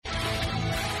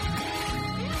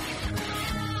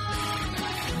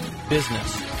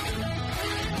business,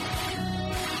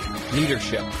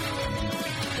 leadership,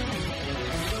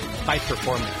 high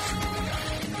performance,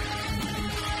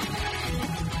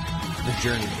 the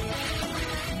journey.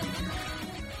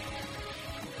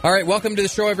 All right, welcome to the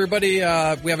show, everybody. We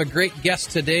have a great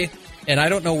guest today, and I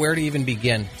don't know where to even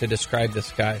begin to describe this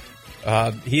guy.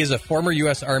 He is a former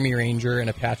U.S. Army Ranger and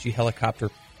Apache helicopter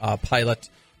pilot.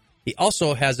 He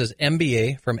also has his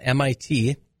MBA from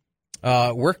MIT,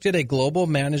 worked at a global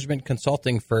management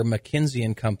consulting firm,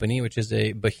 McKinsey & Company, which is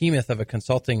a behemoth of a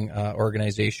consulting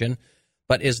organization,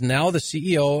 but is now the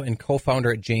CEO and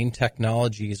co-founder at Jane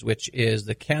Technologies, which is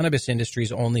the cannabis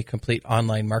industry's only complete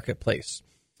online marketplace.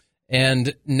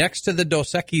 And next to the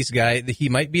Dos Equis guy, he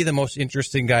might be the most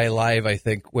interesting guy alive, I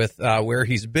think, with where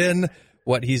he's been,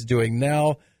 what he's doing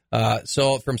now.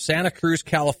 So from Santa Cruz,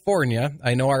 California,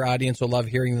 I know our audience will love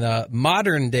hearing the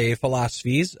modern-day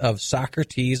philosophies of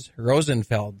Socrates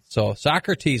Rosenfeld. So,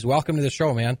 Socrates, welcome to the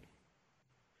show, man.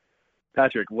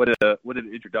 Patrick, what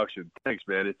an introduction. Thanks,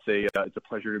 man. It's a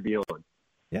pleasure to be on.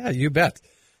 Yeah, you bet.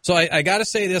 So I got to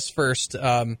say this first.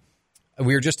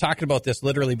 We were just talking about this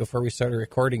literally before we started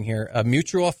recording here. A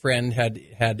mutual friend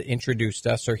had introduced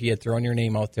us, or he had thrown your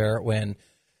name out there when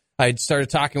I'd started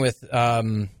talking with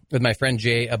my friend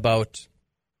Jay about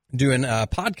doing a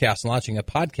podcast and launching a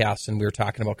podcast, and we were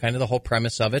talking about kind of the whole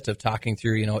premise of it, of talking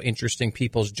through, interesting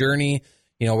people's journey,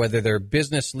 whether they're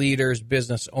business leaders,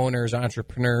 business owners,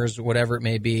 entrepreneurs, whatever it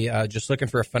may be, just looking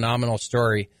for a phenomenal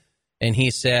story. And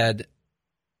he started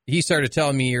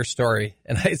telling me your story,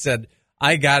 and I said,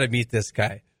 I got to meet this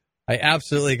guy. I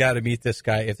absolutely got to meet this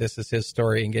guy if this is his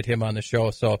story and get him on the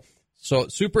show. So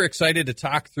super excited to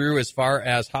talk through as far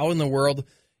as how in the world,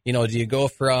 do you go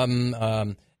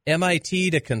from MIT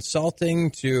to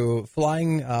consulting to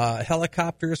flying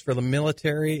helicopters for the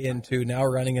military into now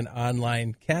running an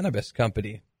online cannabis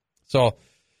company. So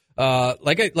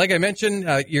like I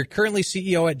mentioned, you're currently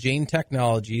CEO at Jane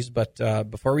Technologies. But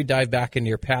before we dive back into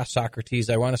your past,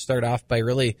 Socrates, I want to start off by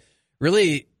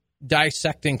really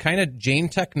dissecting kind of Jane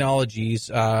Technologies,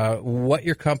 what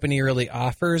your company really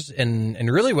offers, and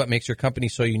really what makes your company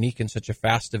so unique in such a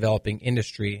fast-developing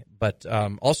industry, but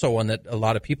also one that a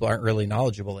lot of people aren't really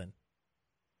knowledgeable in.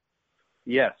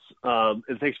 Yes, and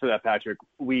thanks for that, Patrick.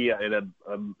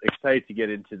 I'm excited to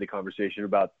get into the conversation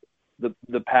about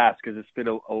the past, because it's been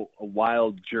a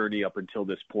wild journey up until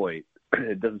this point.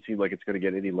 It doesn't seem like it's going to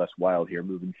get any less wild here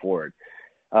moving forward,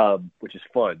 which is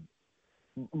fun.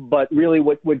 But really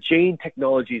what Jane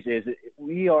Technologies is,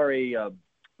 we are a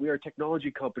technology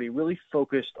company really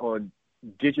focused on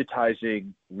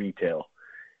digitizing retail.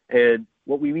 And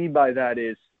what we mean by that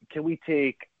is, can we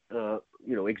take,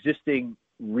 existing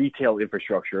retail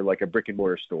infrastructure like a brick and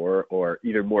mortar store, or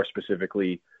even more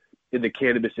specifically in the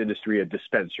cannabis industry, a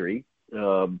dispensary,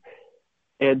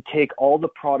 and take all the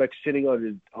products sitting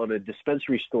on a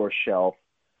dispensary store shelf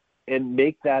and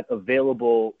make that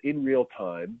available in real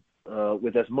time,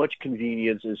 with as much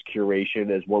convenience as curation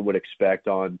as one would expect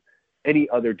on any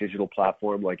other digital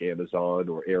platform like Amazon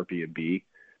or Airbnb,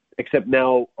 except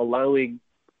now allowing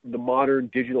the modern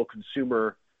digital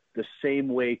consumer the same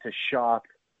way to shop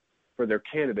for their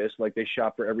cannabis like they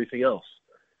shop for everything else.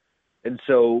 And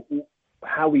so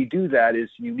how we do that is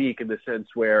unique in the sense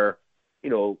where,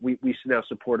 we now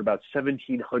support about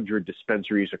 1,700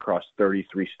 dispensaries across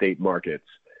 33 state markets.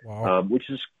 Wow. Which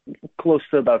is close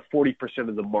to about 40%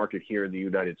 of the market here in the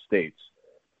United States.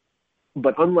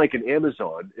 But unlike an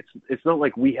Amazon, it's not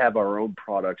like we have our own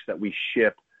products that we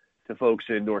ship to folks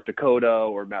in North Dakota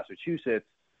or Massachusetts.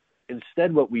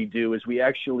 Instead, what we do is we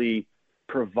actually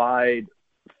provide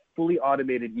fully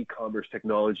automated e-commerce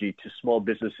technology to small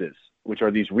businesses, which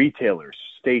are these retailers,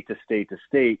 state to state to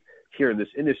state here in this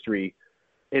industry.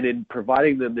 And in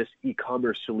providing them this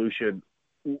e-commerce solution,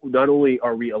 not only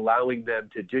are we allowing them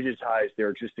to digitize their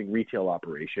existing retail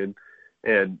operation,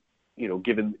 and,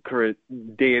 given current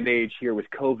day and age here with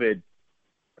COVID,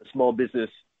 a small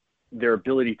business, their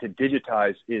ability to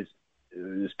digitize is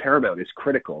paramount, is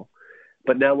critical.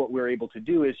 But now what we're able to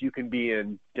do is you can be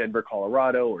in Denver,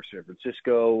 Colorado, or San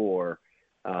Francisco, or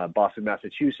Boston,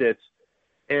 Massachusetts,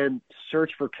 and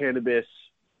search for cannabis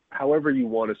however you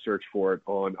want to search for it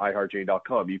on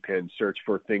iHeartJane.com. You can search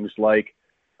for things like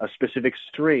a specific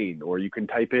strain, or you can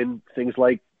type in things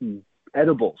like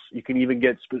edibles. You can even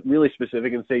get really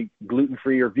specific and say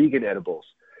gluten-free or vegan edibles.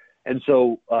 And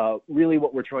so really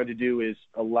what we're trying to do is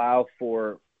allow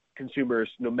for consumers,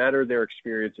 no matter their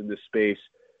experience in this space,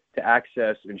 to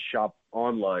access and shop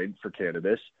online for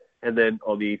cannabis. And then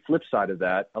on the flip side of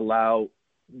that, allow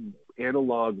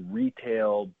analog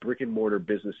retail brick and mortar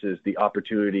businesses the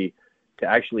opportunity to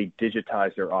actually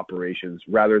digitize their operations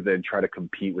rather than try to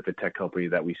compete with the tech company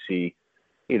that we see,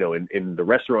 in the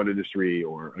restaurant industry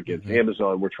or against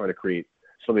Amazon. We're trying to create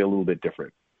something a little bit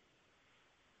different.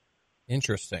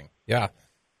 Interesting. Yeah.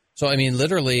 So, I mean,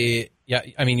 literally,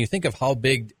 you think of how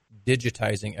big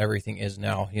digitizing everything is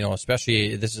now,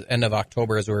 especially this is end of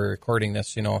October as we're recording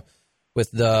this,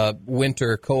 with the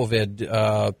winter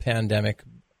COVID pandemic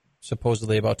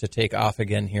supposedly about to take off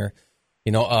again here,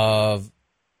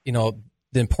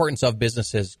 the importance of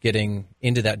businesses getting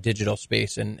into that digital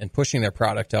space and pushing their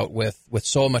product out with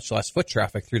so much less foot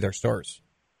traffic through their stores.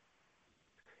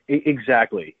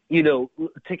 Exactly.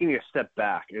 Taking a step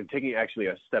back and taking actually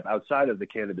a step outside of the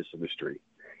cannabis industry.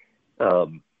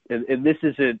 And this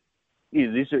isn't,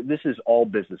 this is all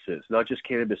businesses, not just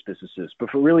cannabis businesses, but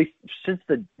for really since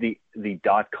the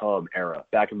 .com era,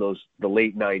 back in the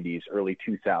late 90s, early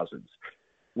 2000s,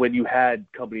 when you had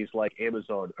companies like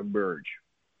Amazon emerge,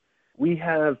 we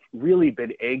have really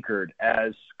been anchored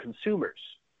as consumers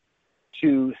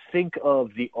to think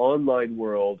of the online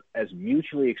world as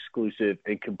mutually exclusive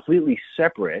and completely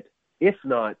separate, if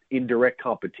not in direct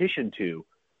competition to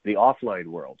the offline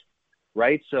world,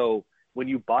 right? So when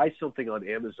you buy something on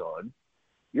Amazon,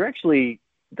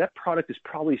 that product is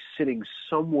probably sitting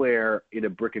somewhere in a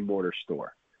brick and mortar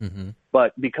store. Mm-hmm.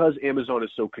 But because Amazon is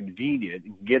so convenient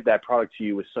and can get that product to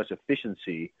you with such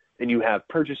efficiency, and you have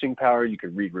purchasing power, you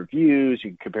can read reviews, you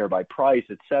can compare by price,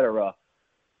 etc.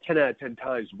 10 out of 10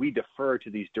 times, we defer to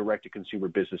these direct-to-consumer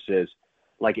businesses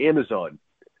like Amazon.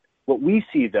 What we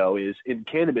see, though, is in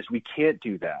cannabis, we can't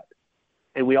do that.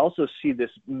 And we also see this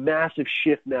massive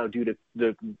shift now due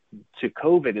to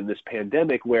COVID and this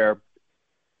pandemic where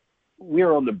we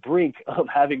are on the brink of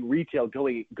having retail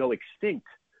go extinct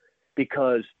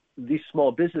because these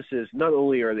small businesses, not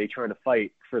only are they trying to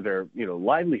fight for their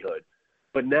livelihood,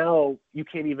 but now you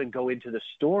can't even go into the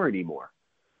store anymore.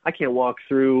 I can't walk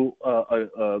through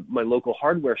my local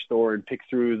hardware store and pick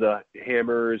through the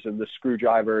hammers and the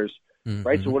screwdrivers,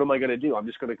 right? So what am I going to do? I'm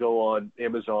just going to go on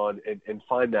Amazon and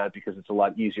find that because it's a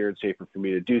lot easier and safer for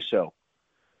me to do so.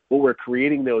 Well, we're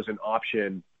creating those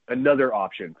another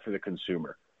option for the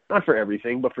consumer. Not for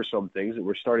everything, but for some things. And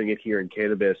we're starting it here in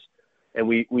cannabis. And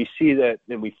we see that,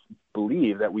 and we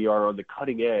believe that we are on the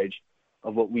cutting edge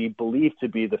of what we believe to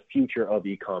be the future of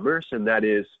e-commerce, and that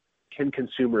is, can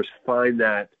consumers find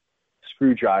that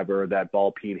screwdriver or that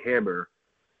ball-peen hammer,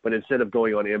 but instead of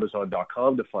going on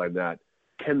Amazon.com to find that,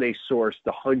 can they source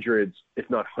the hundreds, if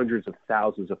not hundreds of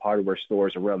thousands of hardware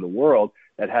stores around the world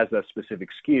that has that specific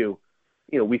SKU?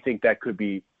 We think that could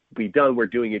be done. We're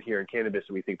doing it here in cannabis,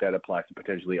 and we think that applies to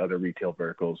potentially other retail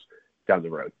verticals down the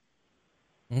road.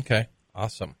 Okay,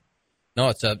 awesome. No,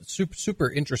 it's a super,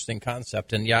 super interesting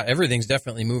concept. And yeah, everything's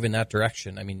definitely moving that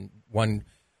direction. I mean, one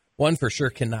for sure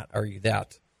cannot argue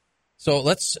that. So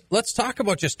let's talk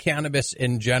about just cannabis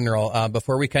in general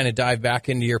before we kind of dive back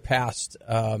into your past.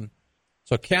 So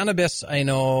cannabis, I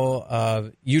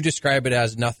know you describe it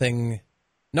as nothing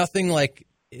like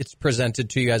it's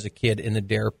presented to you as a kid in the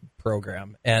DARE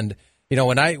program. And,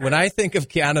 when I think of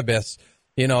cannabis,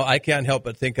 I can't help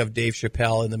but think of Dave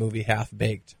Chappelle in the movie Half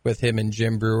Baked with him and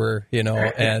Jim Brewer,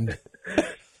 and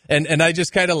I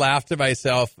just kind of laughed to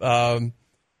myself.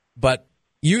 But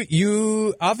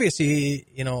you obviously,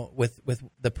 with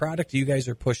the product you guys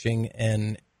are pushing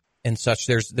and such,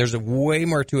 there's a way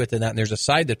more to it than that. And there's a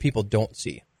side that people don't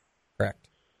see. Correct?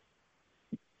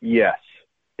 Yes.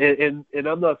 And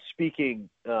I'm not speaking,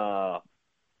 for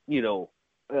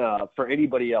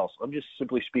anybody else. I'm just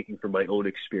simply speaking from my own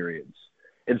experience.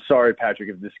 And sorry, Patrick,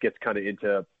 if this gets kind of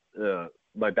into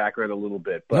my background a little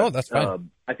bit, but no, that's fine.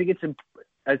 I think it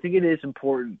is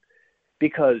important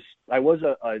because I was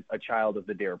a child of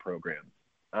the DARE program.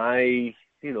 I,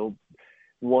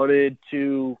 wanted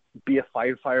to be a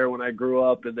firefighter when I grew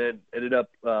up, and then ended up,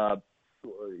 going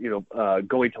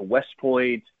to West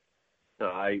Point.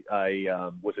 I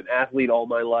was an athlete all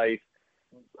my life.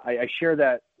 I share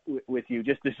that with you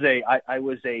just to say I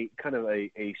was a kind of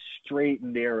a straight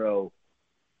and narrow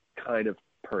kind of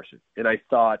person. And I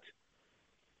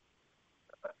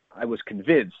was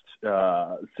convinced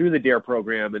through the DARE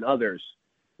program and others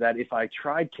that if I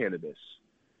tried cannabis,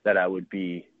 that I would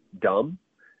be dumb,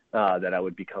 that I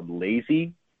would become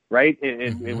lazy, right?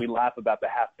 And we laugh about the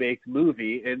Half-Baked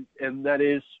movie, and that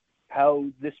is how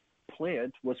this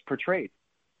plant was portrayed.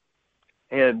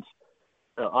 And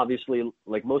obviously,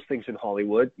 like most things in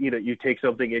Hollywood, you take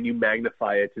something and you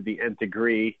magnify it to the nth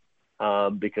degree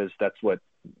because that's what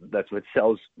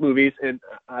sells movies. And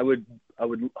I would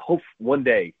hope one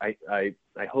day, I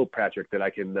hope, Patrick, that I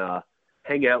can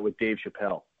hang out with Dave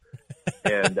Chappelle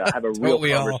and have a real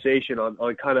conversation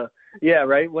on kind of, yeah,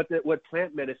 right, what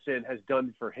plant medicine has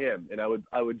done for him. And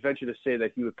I would venture to say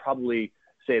that he would probably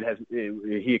say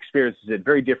he experiences it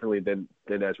very differently than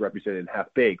as represented in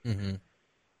Half Baked. Mm-hmm.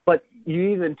 But you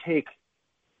even take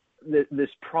this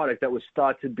product that was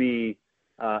thought to be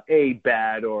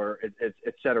bad or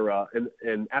et cetera,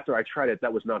 and after I tried it,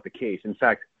 that was not the case. In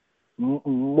fact,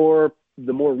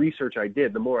 the more research I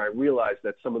did, the more I realized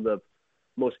that some of the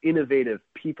most innovative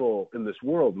people in this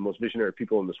world, the most visionary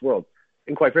people in this world,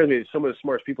 and quite frankly, some of the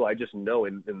smartest people I just know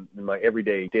in my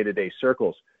everyday, day-to-day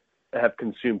circles have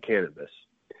consumed cannabis.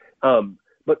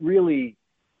 But really,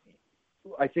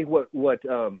 I think what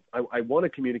I want to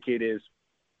communicate is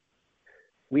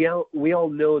we all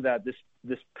know that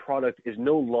this product is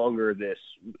no longer this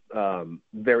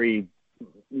very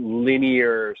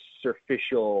linear,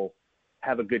 superficial,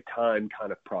 have a good time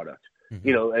kind of product.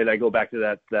 Mm-hmm. And I go back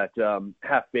to that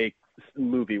Half-Baked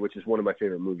movie, which is one of my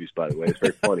favorite movies, by the way. It's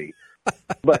very funny.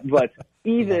 But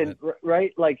even,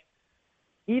 right, like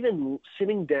even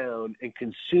sitting down and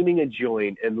consuming a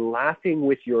joint and laughing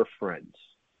with your friends,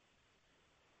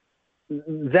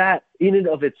 that in and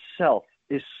of itself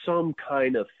is some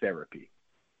kind of therapy.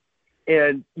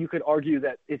 And you could argue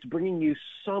that it's bringing you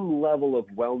some level of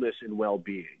wellness and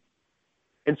well-being.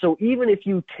 And so even if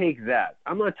you take that,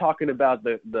 I'm not talking about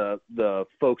the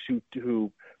folks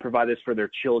who provide this for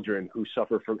their children who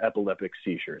suffer from epileptic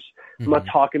seizures. Mm-hmm. I'm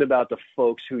not talking about the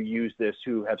folks who use this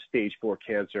who have stage 4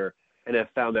 cancer and have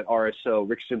found that RSO,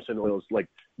 Rick Simpson oil, is like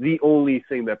the only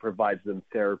thing that provides them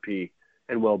therapy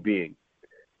and well-being.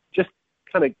 Just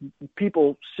kind of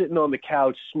people sitting on the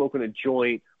couch smoking a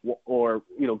joint or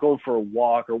going for a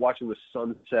walk or watching the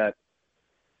sunset.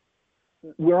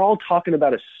 We're all talking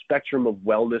about a spectrum of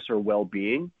wellness or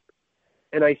well-being.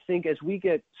 And I think as we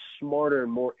get smarter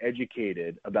and more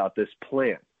educated about this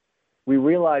plant, we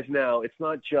realize now it's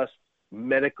not just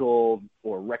medical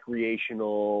or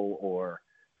recreational or,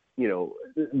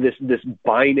 this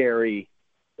binary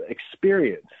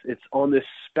experience. It's on this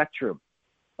spectrum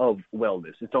of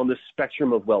wellness. It's on this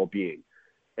spectrum of well-being.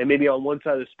 And maybe on one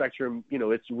side of the spectrum,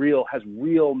 has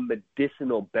real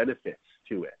medicinal benefits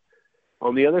to it.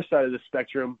 On the other side of the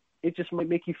spectrum, it just might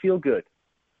make you feel good.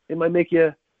 It might make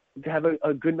you have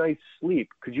a good night's sleep.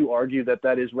 Could you argue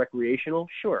that is recreational?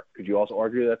 Sure. Could you also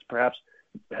argue that perhaps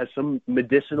has some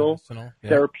medicinal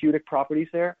therapeutic properties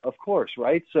there? Of course,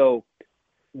 right? So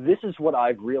this is what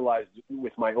I've realized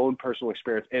with my own personal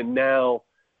experience. And now,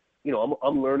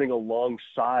 I'm learning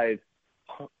alongside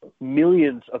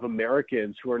millions of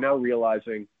Americans who are now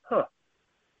realizing,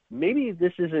 maybe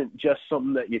this isn't just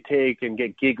something that you take and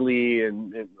get giggly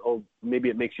and maybe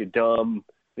it makes you dumb.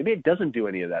 Maybe it doesn't do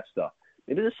any of that stuff.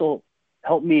 Maybe this will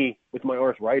help me with my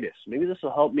arthritis. Maybe this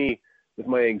will help me with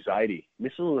my anxiety.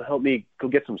 This will help me go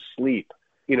get some sleep.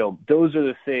 Those are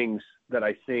the things that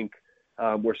I think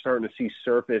we're starting to see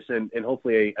surface, and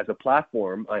hopefully as a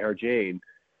platform, I Heart Jane,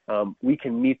 we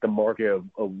can meet the market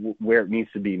of where it needs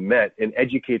to be met and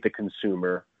educate the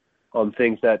consumer on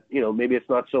things that, maybe it's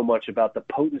not so much about the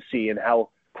potency and how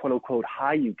quote unquote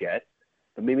high you get,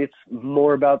 but maybe it's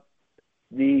more about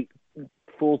the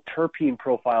full terpene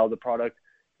profile of the product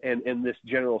and this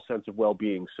general sense of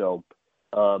well-being. So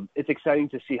it's exciting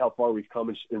to see how far we've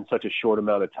come in such a short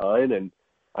amount of time. And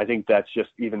I think that's just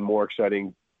even more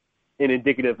exciting and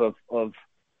indicative of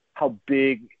how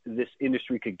big this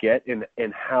industry could get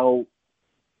and how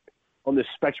on the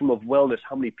spectrum of wellness,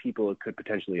 how many people it could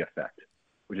potentially affect,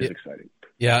 which is exciting.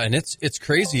 Yeah, and it's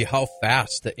crazy how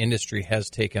fast the industry has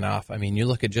taken off. I mean, you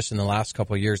look at just in the last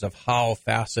couple of years of how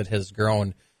fast it has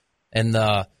grown, and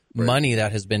the money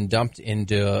that has been dumped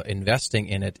into investing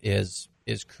in it is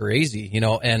crazy.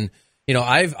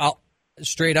 I'll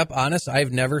straight up honest,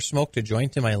 I've never smoked a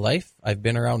joint in my life. I've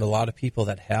been around a lot of people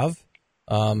that have,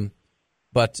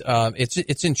 but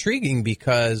it's intriguing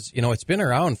because it's been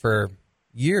around for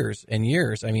years and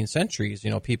years. I mean, centuries.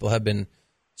 People have been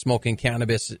smoking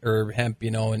cannabis or hemp,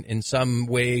 in some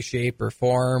way, shape, or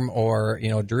form, or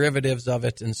derivatives of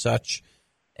it and such.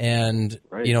 And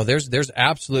there's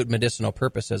absolute medicinal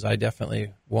purposes. I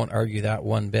definitely won't argue that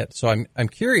one bit. So I'm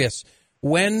curious,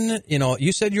 when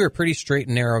you said you were a pretty straight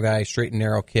and narrow guy, straight and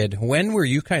narrow kid. When were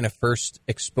you kind of first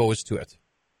exposed to it?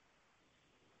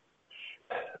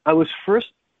 I was first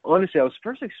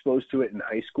exposed to it in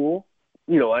high school.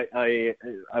 I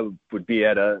would be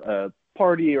at a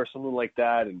party or something like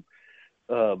that,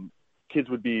 and kids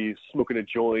would be smoking a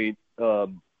joint.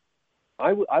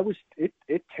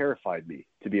 It terrified me,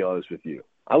 to be honest with you.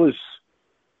 I was,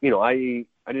 I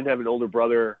didn't have an older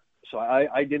brother, so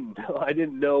I didn't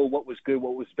know what was good,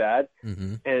 what was bad.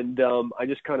 Mm-hmm. And I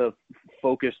just kind of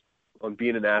focused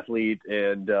being an athlete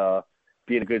and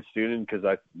being a good student because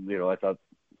I thought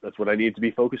that's what I needed to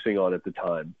be focusing on at the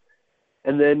time.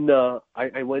 And then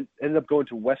I ended up going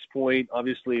to West Point.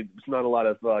 Obviously, there's not a lot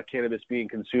of cannabis being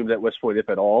consumed at West Point, if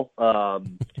at all.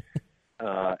 And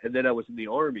then I was in the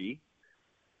Army,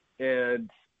 and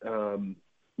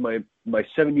my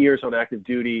 7 years on active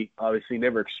duty, obviously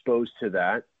never exposed to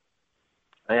that.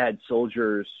 I had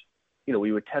soldiers,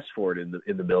 we would test for it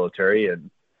in the military,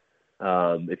 and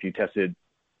if you tested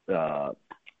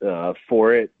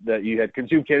for it that you had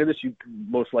consumed cannabis, you'd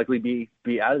most likely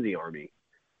be out of the Army.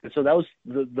 And so that was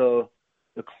the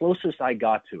closest I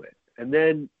got to it. And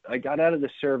then I got out of the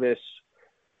service,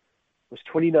 was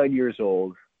 29 years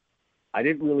old. I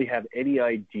didn't really have any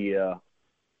idea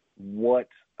what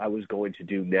I was going to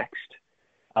do next.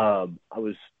 I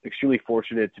was extremely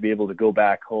fortunate to be able to go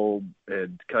back home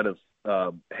and kind of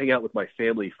hang out with my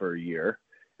family for a year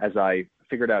as I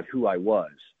figured out who I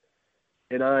was.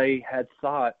 And I had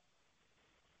thought,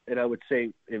 and I would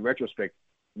say in retrospect,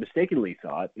 mistakenly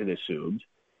thought and assumed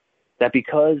that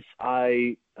because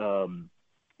I,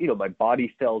 my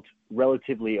body felt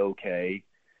relatively okay.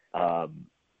 I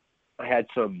had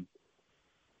some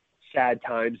sad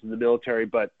times in the military,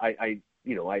 but I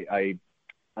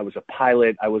was a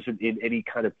pilot. I wasn't in any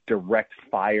kind of direct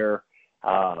fire.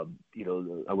 I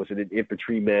wasn't an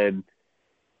infantryman.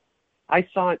 I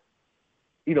thought,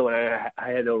 and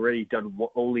I had already done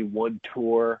only one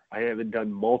tour. I haven't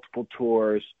done multiple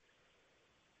tours.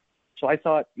 So I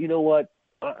thought, you know what?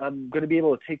 I'm going to be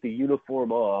able to take the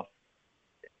uniform off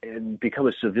and become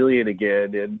a civilian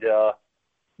again, and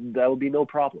that will be no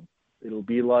problem. It'll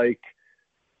be like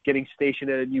getting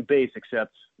stationed at a new base,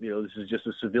 except, this is just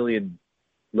a civilian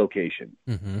location.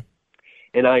 Mm-hmm.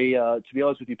 And to be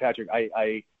honest with you, Patrick,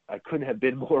 I couldn't have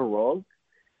been more wrong.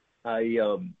 I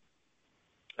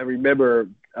remember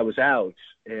I was out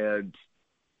and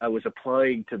I was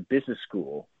applying to business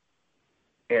school,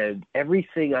 and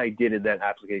everything I did in that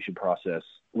application process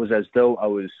was as though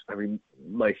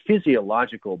my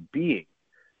physiological being,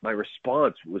 my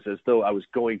response was as though I was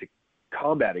going to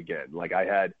combat again. Like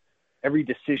every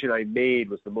decision I made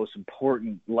was the most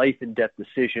important life and death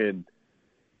decision.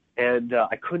 And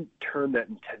I couldn't turn that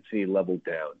intensity level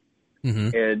down.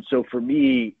 Mm-hmm. And so for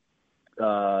me,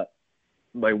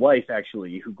 my wife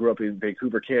actually, who grew up in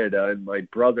Vancouver, Canada, and my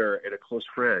brother and a close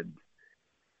friend,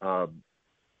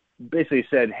 basically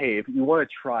said, hey, if you want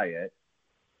to try it,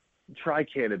 try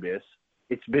cannabis.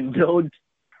 It's been known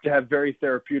to have very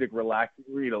therapeutic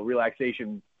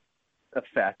relaxation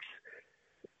effects.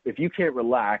 If you can't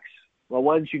relax, well,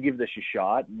 why don't you give this a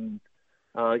shot? And,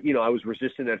 I was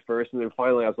resistant at first. And then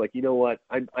finally I was like, you know what?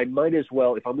 I might as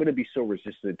well, if I'm going to be so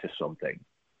resistant to something,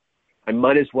 I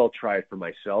might as well try it for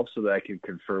myself so that I can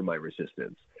confirm my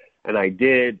resistance. And I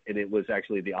did. And it was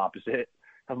actually the opposite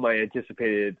of my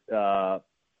anticipated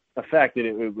effect. And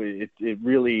it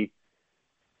really,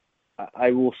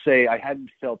 I will say I hadn't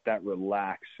felt that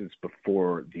relaxed since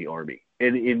before the Army.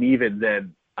 And even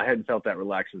then, I hadn't felt that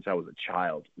relaxed since I was a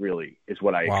child, really, is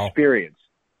what I experienced.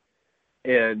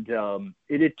 And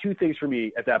it did two things for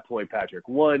me at that point, Patrick.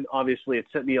 One, obviously, it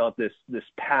set me on this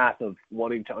path of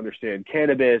wanting to understand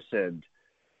cannabis and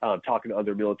talking to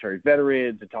other military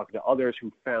veterans and talking to others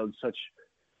who found such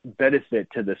benefit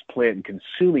to this plant and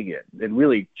consuming it and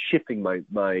really shifting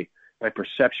my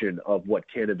perception of what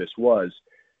cannabis was.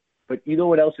 But you know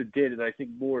what else it did, and I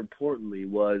think more importantly,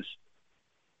 was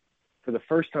for the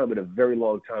first time in a very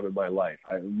long time in my life.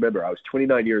 I remember I was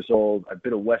 29 years old. I've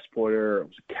been a West Pointer. I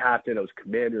was a captain. I was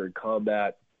commander in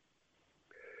combat.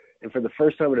 And for the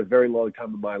first time in a very long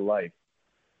time in my life,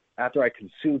 after I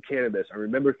consumed cannabis, I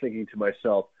remember thinking to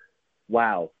myself,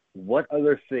 wow, what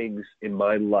other things in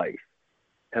my life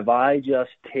have I just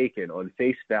taken on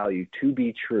face value to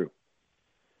be true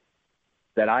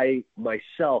that I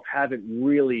myself haven't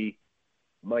really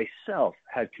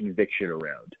had conviction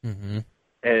around? Mm-hmm.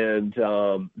 And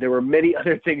there were many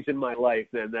other things in my life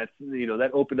then that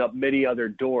opened up many other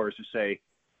doors to say,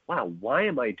 wow, why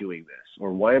am I doing this?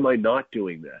 Or why am I not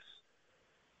doing this?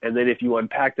 And then if you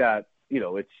unpack that,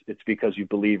 it's because you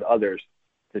believe others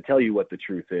to tell you what the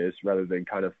truth is rather than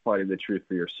kind of finding the truth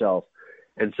for yourself.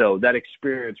 And so that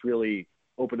experience really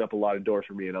opened up a lot of doors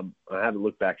for me, and I haven't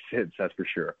looked back since, that's for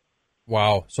sure.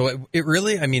 Wow. So it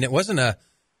really, it wasn't a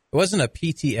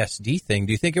PTSD thing.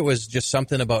 Do you think it was just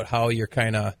something about how you're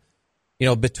kind of,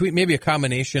 between maybe a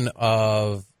combination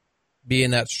of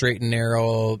being that straight and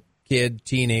narrow kid,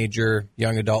 teenager,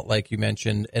 young adult, like you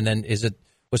mentioned, and then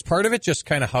was part of it just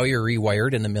kind of how you're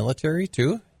rewired in the military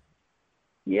too?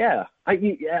 Yeah,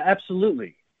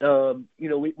 absolutely.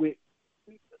 We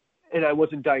and I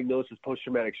wasn't diagnosed with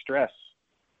post-traumatic stress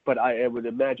but I would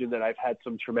imagine that I've had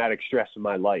some traumatic stress in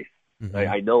my life. Mm-hmm.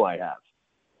 I know I have.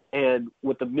 And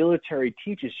what the military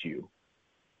teaches you,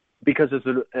 because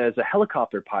as a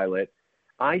helicopter pilot,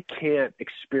 I can't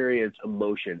experience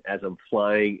emotion as I'm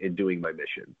flying and doing my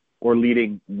mission or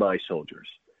leading my soldiers.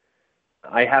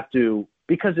 I have to,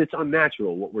 because it's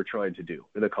unnatural what we're trying to do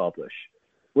and accomplish.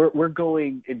 We're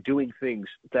going and doing things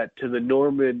that to the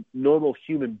normal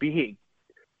human being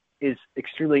is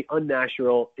extremely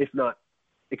unnatural, if not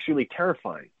extremely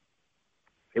terrifying.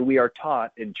 And we are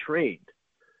taught and trained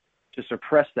to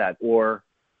suppress that or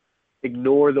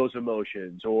ignore those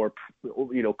emotions or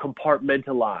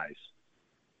compartmentalize.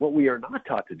 What we are not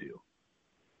taught to do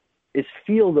is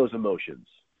feel those emotions.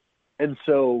 And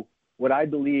so what I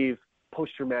believe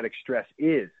post-traumatic stress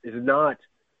is not,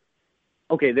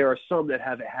 okay, there are some that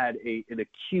have had an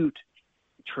acute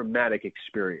traumatic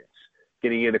experience,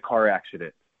 getting in a car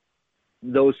accident,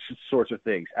 those sorts of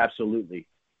things, absolutely.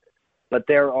 But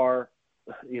there are,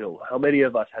 how many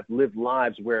of us have lived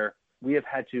lives where we have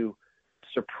had to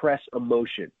suppress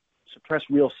emotion, suppress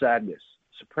real sadness,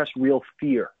 suppress real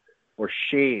fear or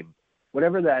shame,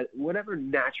 whatever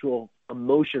natural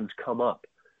emotions come up.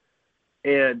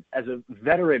 And as a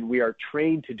veteran, we are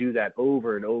trained to do that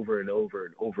over and over and over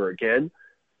and over again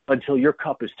until your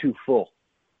cup is too full.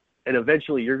 And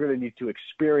eventually you're going to need to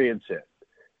experience it.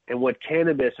 And what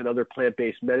cannabis and other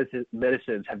plant-based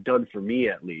medicines have done for me,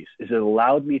 at least, is it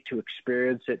allowed me to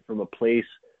experience it from a place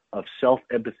of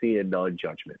self-empathy and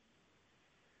non-judgment.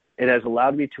 It has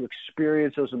allowed me to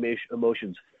experience those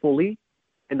emotions fully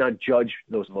and not judge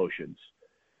those emotions.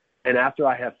 And after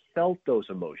I have felt those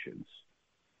emotions,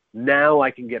 now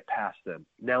I can get past them.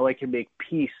 Now I can make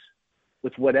peace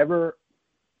with whatever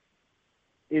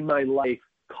in my life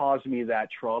caused me that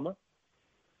trauma,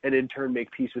 and in turn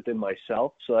make peace within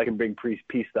myself so I can bring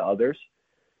peace to others.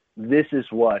 This is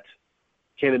what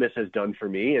cannabis has done for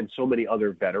me and so many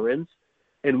other veterans,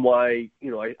 and why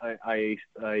I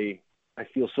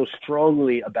feel so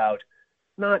strongly about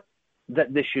not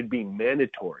that this should be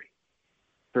mandatory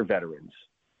for veterans,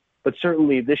 but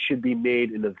certainly this should be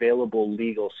made an available,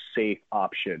 legal, safe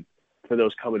option for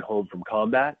those coming home from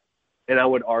combat. And I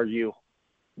would argue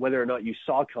whether or not you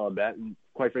saw combat, and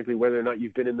quite frankly, whether or not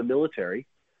you've been in the military,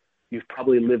 you've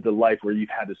probably lived a life where you've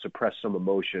had to suppress some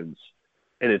emotions.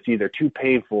 And it's either too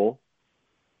painful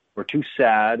or too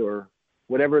sad or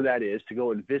whatever that is to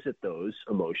go and visit those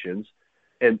emotions.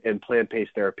 And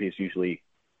plant-based therapies usually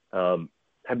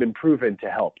have been proven to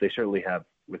help. They certainly have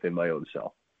within my own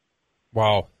self.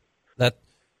 Wow.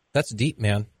 That's deep,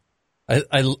 man.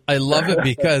 I love it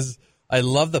because I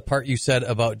love the part you said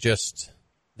about just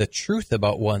the truth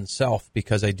about oneself,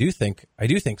 because I do think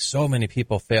so many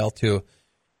people fail to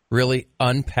really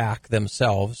unpack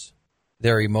themselves,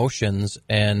 their emotions,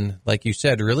 and like you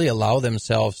said, really allow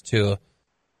themselves to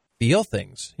feel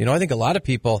things. I think a lot of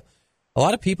people,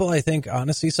 I think,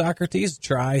 honestly, Socrates,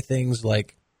 try things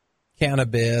like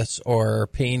cannabis or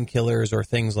painkillers or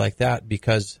things like that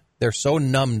because they're so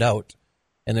numbed out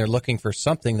and they're looking for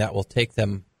something that will take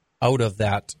them out of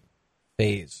that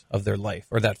phase of their life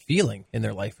or that feeling in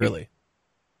their life, really.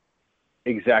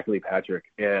 Exactly, Patrick.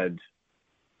 And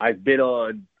I've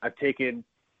taken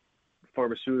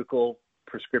pharmaceutical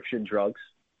prescription drugs,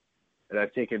 and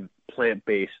I've taken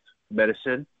plant-based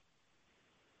medicine.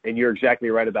 And you're exactly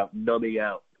right about numbing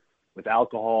out with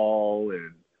alcohol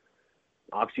and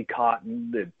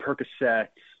Oxycontin and Percocets,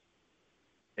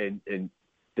 and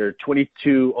they're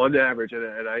 22 on average.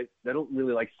 And I don't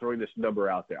really like throwing this number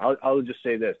out there. I'll just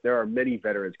say this: there are many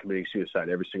veterans committing suicide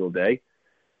every single day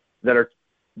that are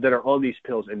on these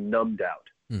pills and numbed out.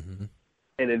 Mm-hmm.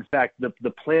 And in fact,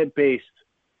 the plant-based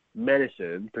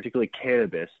medicine, particularly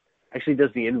cannabis, actually does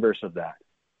the inverse of that.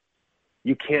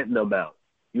 You can't numb out.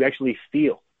 You actually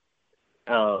feel.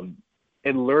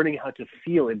 And learning how to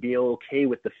feel and being okay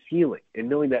with the feeling and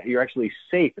knowing that you're actually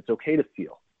safe, it's okay to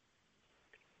feel.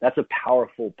 That's a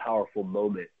powerful, powerful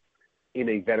moment in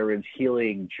a veteran's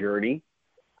healing journey.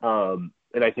 And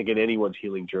I think in anyone's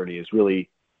healing journey is really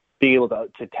being able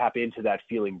to tap into that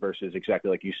feeling versus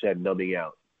exactly like you said, numbing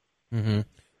out. Mm-hmm.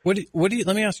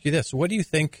 Let me ask you this. What do you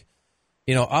think,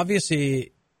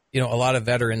 obviously, a lot of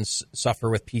veterans suffer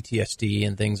with PTSD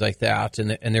and things like that,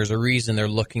 and there's a reason they're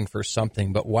looking for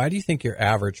something. But why do you think your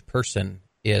average person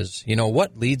is?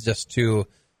 What leads us to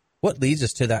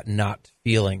that not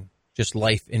feeling just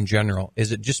life in general?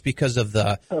 Is it just because of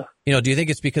the, do you think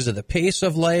it's because of the pace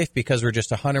of life, because we're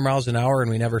just 100 miles an hour and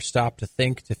we never stop to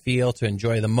think, to feel, to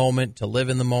enjoy the moment, to live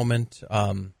in the moment?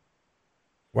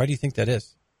 Why do you think that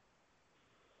is?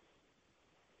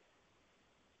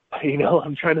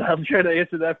 I'm trying to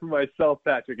answer that for myself,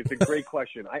 Patrick. It's a great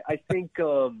question. I think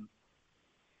a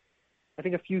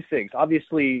few things.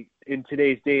 Obviously, in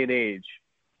today's day and age,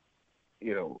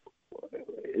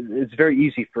 it's very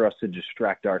easy for us to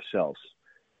distract ourselves.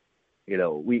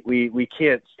 We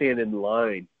can't stand in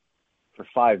line for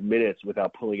 5 minutes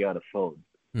without pulling out a phone.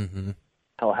 Mm-hmm.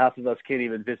 Hell, half of us can't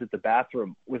even visit the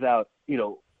bathroom without,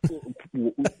 using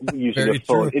Very the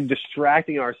phone true. and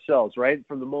distracting ourselves, right,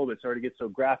 from the moment. Sorry to get so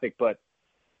graphic, but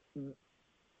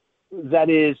that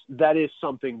is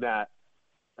something that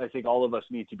I think all of us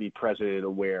need to be present and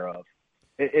aware of.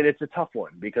 And it's a tough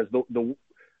one because the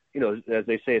as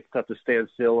they say, it's tough to stand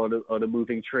still on a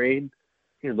moving train.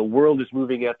 The world is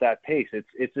moving at that pace.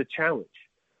 It's a challenge.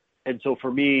 And so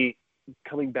for me,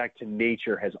 coming back to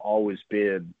nature has always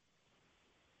been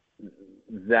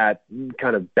that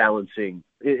kind of balancing.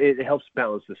 It helps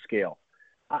balance the scale.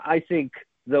 I think,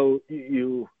 though,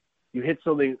 you hit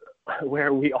something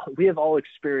where we have all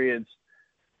experienced.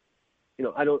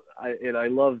 I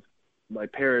love my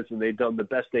parents, and they've done the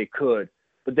best they could.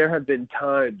 But there have been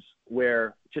times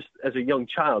where, just as a young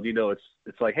child,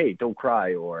 it's like, hey, don't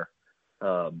cry, or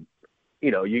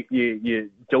you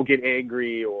don't get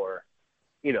angry, or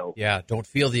don't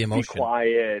feel the emotion. Be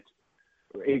quiet.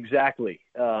 Exactly.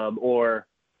 Or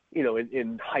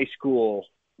in high school,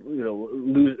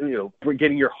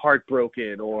 getting your heart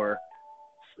broken, or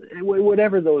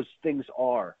whatever those things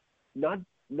are, not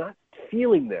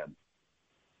feeling them.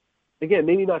 Again,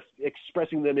 maybe not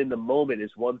expressing them in the moment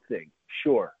is one thing.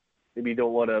 Sure. Maybe you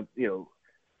don't want to,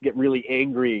 get really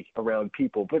angry around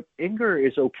people, but anger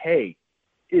is okay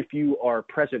if you are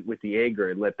present with the anger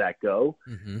and let that go.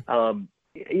 Mm-hmm.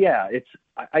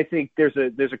 I think there's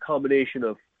a combination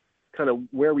of kind of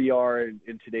where we are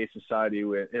in today's society,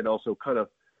 and also kind of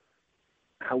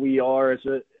how we are as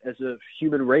a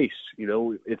human race.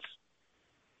 It's,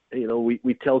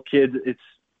 we tell kids, it's,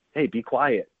 hey, be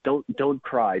quiet. Don't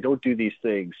cry. Don't do these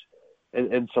things.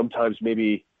 And sometimes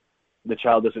maybe the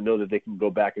child doesn't know that they can go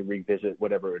back and revisit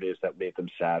whatever it is that made them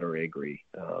sad or angry.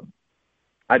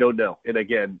 I don't know. And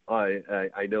again,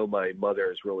 I know my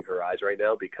mother is rolling her eyes right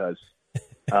now because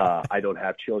I don't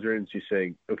have children. She's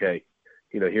saying, okay,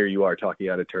 here you are talking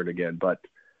out of turn again. But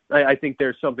I think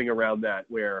there's something around that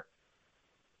where,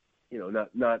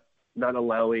 not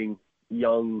allowing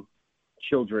young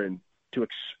children to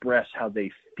express how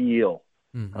they feel.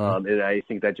 Mm-hmm. And I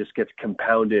think that just gets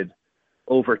compounded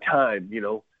over time.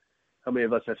 How many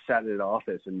of us have sat in an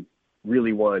office and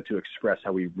really wanted to express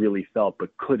how we really felt,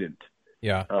 but couldn't?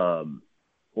 Yeah.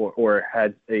 Or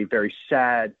had a very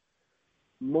sad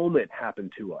moment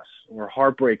happen to us, or a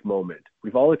heartbreak moment.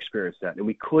 We've all experienced that. And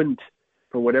we couldn't,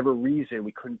 for whatever reason,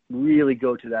 we couldn't really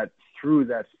go to that, through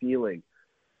that feeling.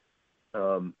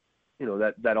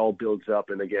 That all builds up.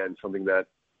 And again, something that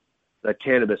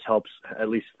cannabis helps, at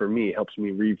least for me, helps me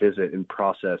revisit and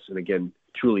process, and again,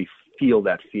 truly feel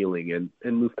that feeling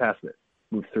and move past it,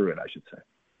 move through it, I should say.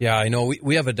 Yeah, I know.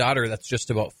 We have a daughter that's just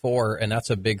about 4, and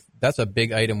that's a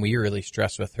big item we really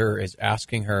stress with her, is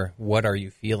asking her, what are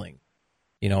you feeling?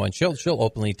 And she'll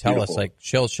openly tell Beautiful. us, like,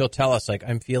 she'll tell us, like,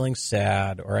 I'm feeling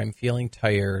sad, or I'm feeling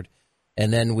tired.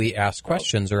 And then we ask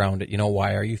questions around it.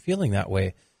 Why are you feeling that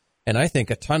way? And I think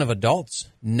a ton of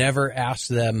adults never ask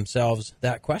themselves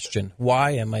that question.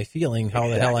 Why am I feeling how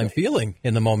the hell I'm feeling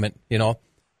in the moment?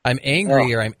 I'm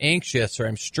angry, or I'm anxious, or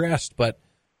I'm stressed, but,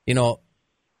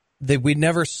 we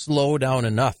never slow down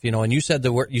enough, and you said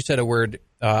a word,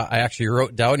 I actually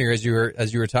wrote down here as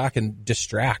you were talking,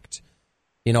 distract.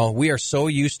 We are so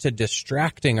used to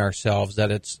distracting ourselves that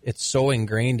it's so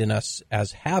ingrained in us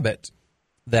as habit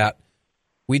that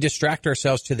we distract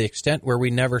ourselves to the extent where we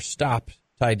never stop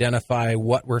to identify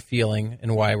what we're feeling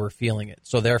and why we're feeling it.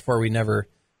 So therefore we never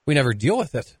deal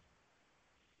with it.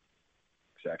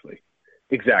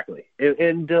 Exactly.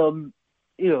 And to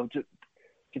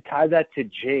tie that to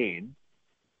Jane,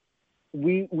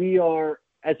 we are,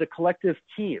 as a collective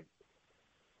team,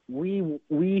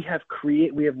 we have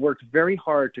worked very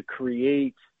hard to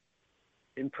create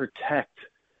and protect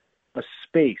a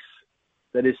space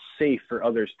that is safe for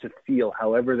others to feel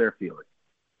however they're feeling.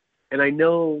 And I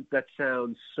know that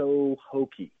sounds so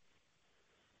hokey,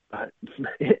 but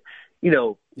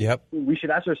Yep. we should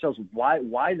ask ourselves why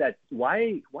does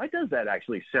that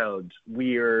actually sound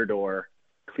weird or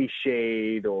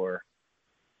cliched, or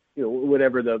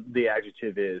whatever the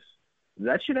adjective is.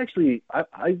 That should actually,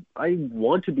 I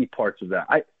want to be parts of that.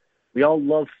 We all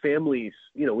love families.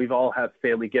 We've all had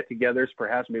family get-togethers,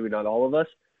 perhaps, maybe not all of us,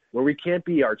 where we can't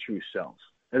be our true selves.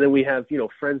 And then we have,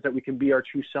 friends that we can be our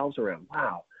true selves around.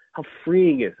 Wow. How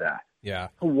freeing is that? Yeah.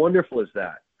 How wonderful is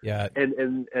that? Yeah.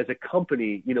 And as a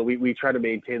company, we try to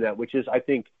maintain that, which is, I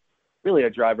think, really a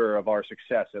driver of our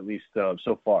success, at least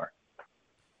so far.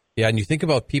 Yeah, and you think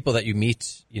about people that you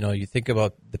meet, you think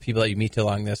about the people that you meet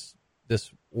along this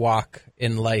walk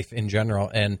in life in general,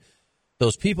 and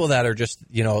those people that are just,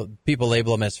 people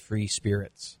label them as free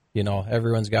spirits.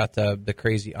 Everyone's got the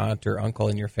crazy aunt or uncle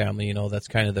in your family, that's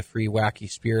kind of the free, wacky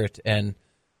spirit. And,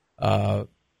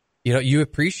 you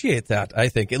appreciate that, I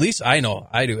think. At least I know,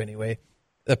 I do anyway.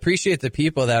 Appreciate the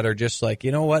people that are just like,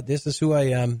 you know what, this is who I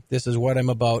am. This is what I'm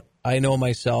about. I know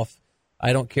myself.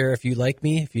 I don't care if you like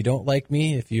me, if you don't like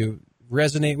me, if you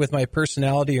resonate with my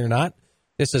personality or not.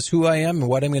 This is who I am and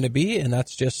what I'm going to be. And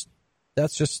that's just,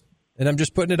 and I'm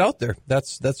just putting it out there.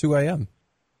 That's who I am.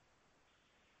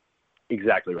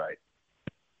 Exactly right.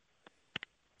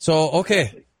 So,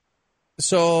 okay.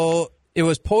 So it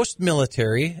was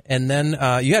post-military, and then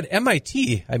you had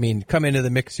MIT, come into the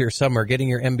mix here somewhere, getting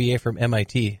your MBA from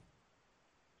MIT.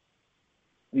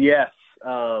 Yes.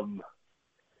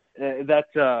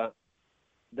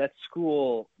 That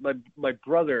school, my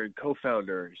brother and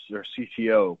co-founder, our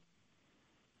CTO,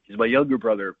 he's my younger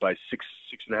brother by six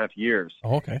and a half years.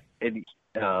 Oh, okay. And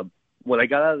when I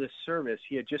got out of the service,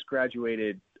 he had just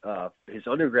graduated his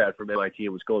undergrad from MIT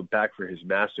and was going back for his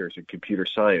master's in computer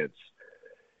science.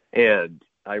 And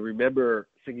I remember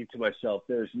thinking to myself,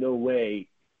 there's no way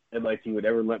MIT would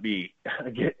ever let me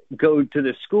go to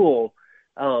this school.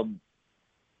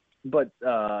 But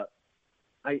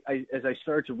as I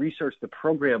started to research the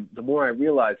program, the more I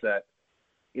realized that,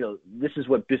 this is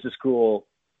what business school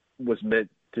was meant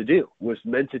to do, was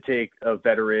meant to take a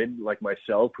veteran like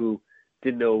myself who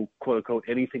didn't know, quote unquote,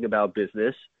 anything about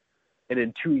business, and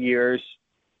in 2 years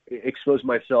expose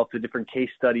myself to different case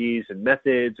studies and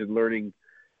methods and learning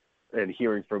and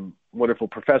hearing from wonderful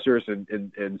professors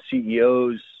and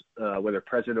CEOs, whether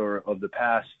present or of the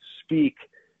past, speak.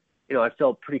 I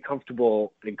felt pretty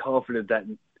comfortable and confident that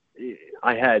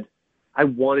I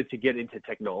wanted to get into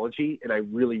technology, and I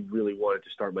really, really wanted to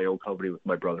start my own company with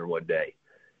my brother one day.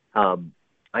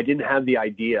 I didn't have the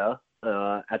idea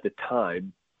at the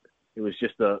time. It was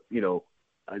just a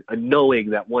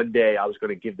knowing that one day I was going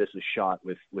to give this a shot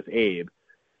with Abe.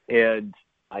 And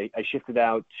I shifted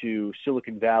out to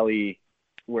Silicon Valley,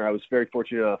 where I was very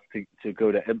fortunate enough to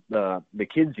go to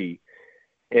McKinsey.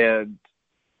 And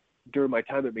during my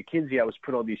time at McKinsey, I was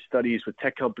put on these studies with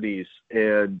tech companies,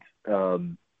 and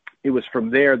it was from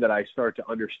there that I started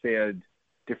to understand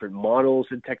different models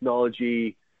in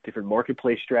technology, different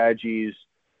marketplace strategies,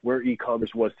 where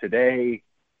e-commerce was today,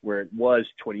 where it was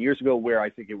 20 years ago, where I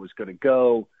think it was going to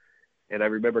go. And I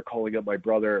remember calling up my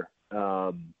brother,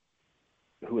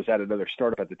 who was at another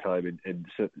startup at the time, and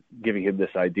giving him this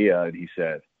idea. And he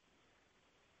said,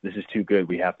 "This is too good.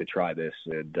 We have to try this."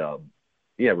 And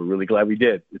we're really glad we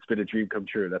did. It's been a dream come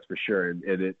true, that's for sure. And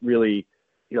it really,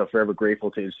 forever grateful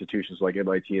to institutions like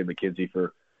MIT and McKinsey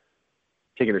for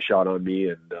taking a shot on me.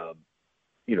 And,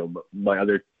 my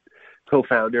other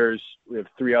co-founders, we have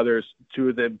 3 others. 2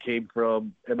 of them came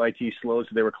from MIT Sloan,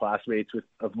 so they were classmates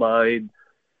of mine.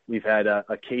 We've had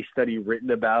a case study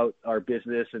written about our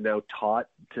business and now taught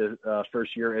to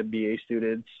first-year MBA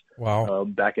students. Wow.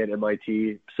 Back at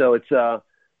MIT. So it's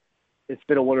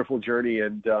been a wonderful journey.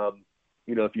 And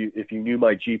if you knew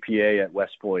my GPA at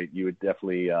West Point, you would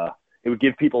definitely it would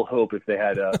give people hope if they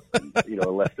had a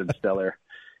less than stellar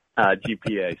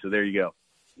GPA. So there you go.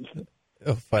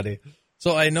 Oh, funny.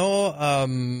 So I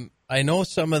know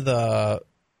some of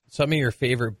your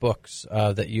favorite books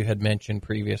that you had mentioned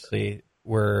previously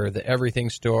were The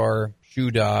Everything Store, Shoe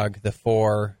Dog, The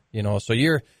Four.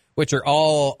 Which are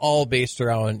all based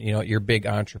around your big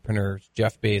entrepreneurs,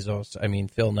 Jeff Bezos.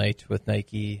 Phil Knight with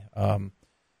Nike.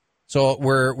 So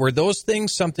were those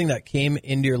things something that came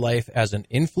into your life as an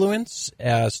influence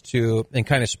and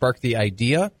kind of sparked the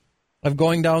idea of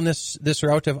going down this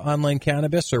route of online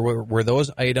cannabis, or were those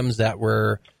items that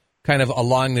were kind of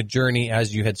along the journey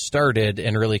as you had started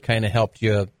and really kind of helped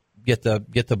you get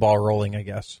the ball rolling, I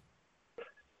guess?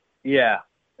 Yeah,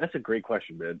 that's a great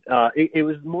question, man. It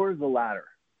was more of the latter.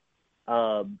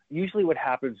 Usually what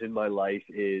happens in my life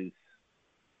is,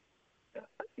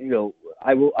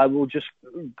 I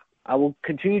will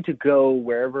continue to go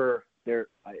wherever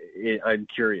I'm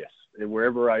curious and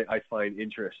wherever I find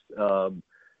interest.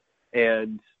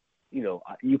 And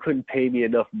you couldn't pay me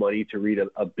enough money to read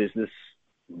a business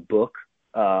book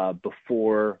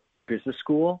before business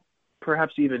school,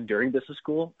 perhaps even during business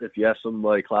school, if you ask some of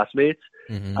my classmates.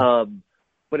 Mm-hmm.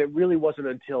 But it really wasn't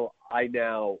until I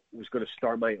now was going to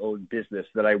start my own business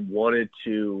that I wanted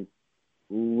to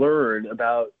learn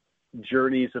about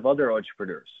journeys of other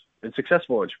entrepreneurs and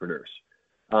successful entrepreneurs.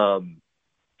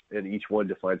 and each one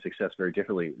defines success very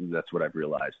differently. And that's what I've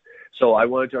realized. So I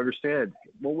wanted to understand,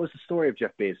 what was the story of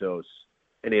Jeff Bezos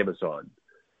and Amazon?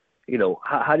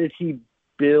 How did he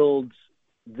build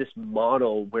this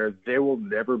model where there will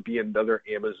never be another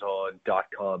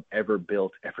Amazon.com ever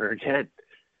built ever again?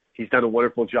 He's done a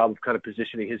wonderful job of kind of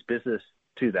positioning his business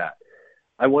to that.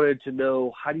 I wanted to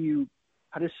know, how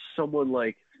does someone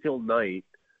like Phil Knight,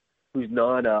 who's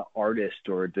not an artist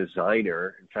or a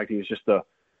designer, in fact, he was just a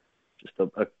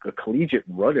collegiate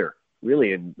runner,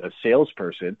 really, and a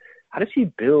salesperson, how does he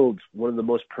build one of the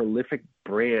most prolific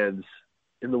brands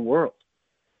in the world?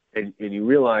 And you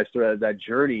realize throughout that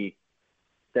journey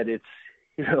that it's,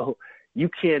 you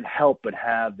can't help but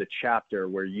have the chapter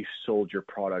where you sold your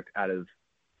product out of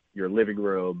your living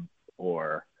room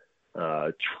or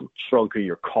trunk of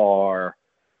your car.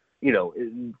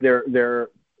 It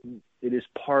is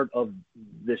part of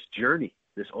this journey,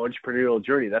 this entrepreneurial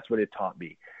journey. That's what it taught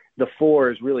me. The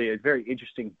Four is really a very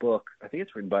interesting book. I think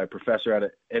it's written by a professor out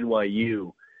of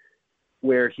NYU,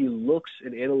 where he looks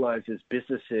and analyzes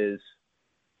businesses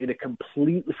from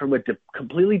a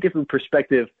completely different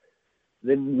perspective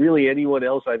than really anyone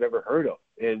else I've ever heard of.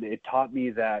 And it taught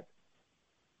me that,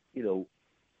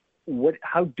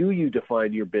 how do you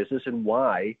define your business and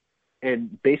why?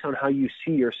 And based on how you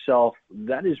see yourself,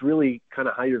 that is really kind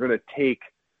of how you're going to take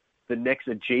the next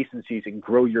adjacencies and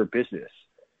grow your business.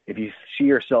 If you see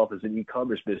yourself as an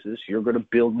e-commerce business, you're going to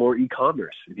build more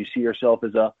e-commerce. If you see yourself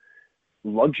as a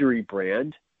luxury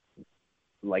brand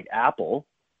like Apple,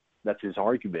 that's his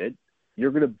argument,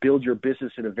 you're going to build your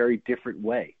business in a very different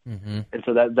way. Mm-hmm. And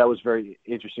so that was very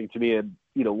interesting to me. And,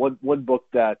 one book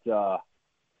that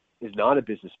is not a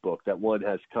business book, that one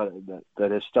has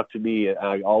that has stuck to me, and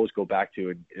I always go back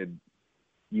to and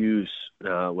use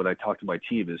when I talk to my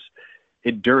team, is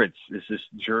Endurance. Is this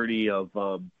journey of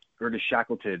Ernest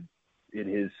Shackleton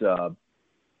in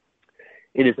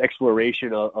his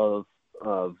exploration of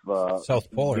South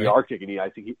Pole, the right? Arctic, and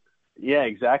yeah,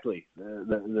 exactly,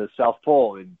 the South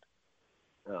Pole, and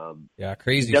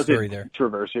crazy story there.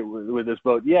 Traverse it with this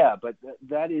boat, yeah, but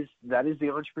that is the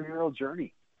entrepreneurial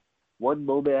journey. One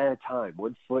moment at a time,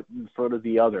 one foot in front of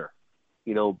the other,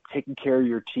 taking care of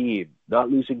your team, not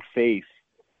losing faith,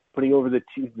 putting over the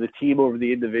team over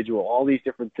the individual, all these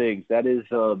different things. That is,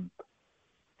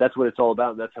 that's what it's all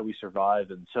about, and that's how we survive.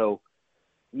 And so,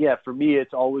 yeah, for me,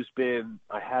 it's always been,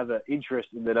 I have an interest,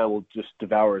 and then I will just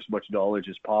devour as much knowledge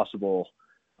as possible,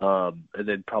 and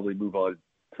then probably move on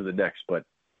to the next. But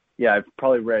yeah, I've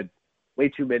probably read way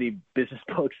too many business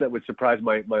books that would surprise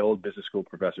my old business school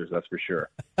professors. That's for sure.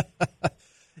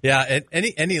 Yeah. And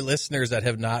any listeners that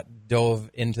have not dove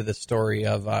into the story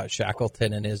of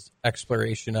Shackleton and his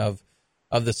exploration of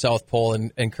the South Pole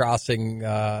and crossing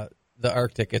the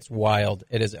Arctic, it's wild.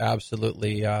 It is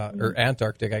absolutely, or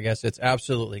Antarctic, I guess. It's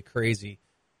absolutely crazy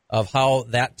of how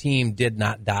that team did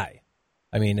not die.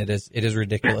 I mean, it is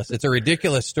ridiculous. It's a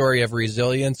ridiculous story of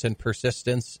resilience and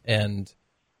persistence and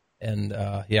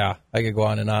I could go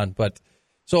on and on. But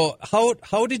so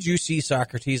how did you see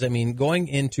Socrates? I mean, going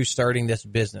into starting this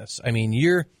business, I mean,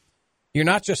 you're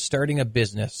not just starting a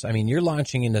business. I mean, you're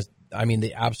launching into,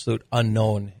 the absolute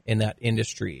unknown in that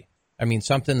industry. I mean,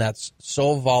 something that's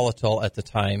so volatile at the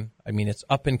time. I mean, it's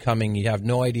up and coming. You have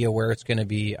no idea where it's going to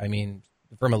be. I mean,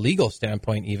 from a legal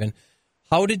standpoint, even,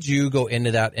 how did you go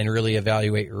into that and really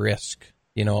evaluate risk,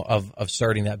 of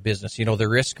starting that business, the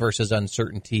risk versus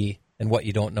uncertainty and what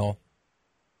you don't know?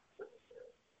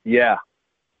 Yeah.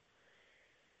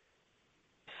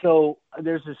 So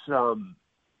there's this,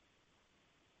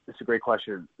 it's a great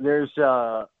question. There's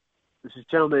this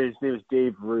gentleman, his name is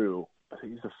Dave Rue. I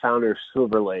think he's the founder of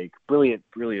Silver Lake. Brilliant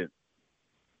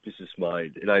business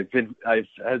mind. And I've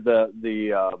had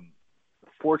the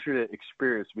fortunate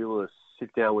experience to be able to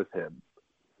sit down with him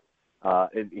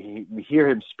and hear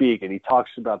him speak. And he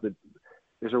talks about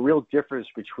there's a real difference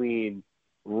between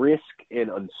risk and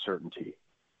uncertainty.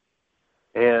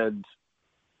 And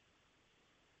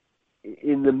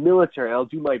in the military, I'll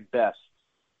do my best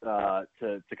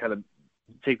to kind of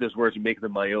take those words and make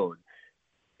them my own.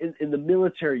 In the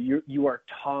military, you are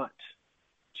taught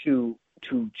to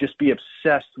just be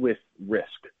obsessed with risk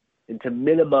and to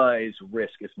minimize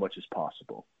risk as much as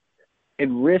possible.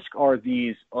 And risk are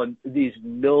these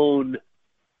known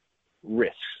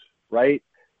risks, right?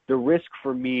 The risk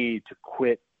for me to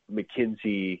quit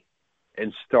McKinsey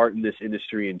and start in this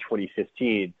industry in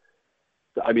 2015,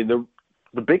 I mean,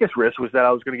 the biggest risk was that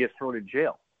I was going to get thrown in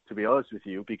jail, to be honest with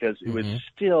you, because it was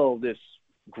still this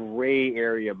gray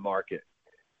area market.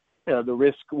 The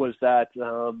risk was that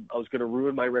I was going to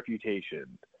ruin my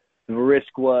reputation. The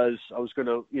risk was I was going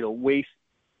to, waste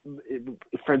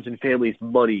friends and family's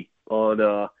money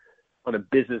on on a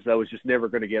business that was just never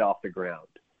going to get off the ground.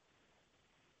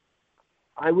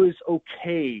 I was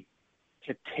okay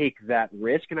to take that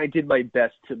risk, and I did my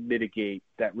best to mitigate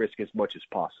that risk as much as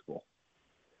possible.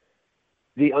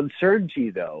 The uncertainty,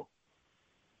 though,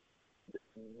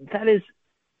 that is,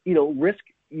 risk,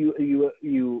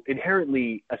 you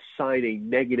inherently assign a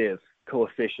negative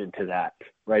coefficient to that,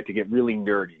 right? To get really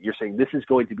nerdy. You're saying this is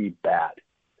going to be bad.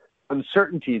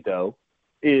 Uncertainty, though,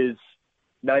 is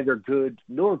neither good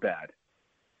nor bad.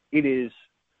 It's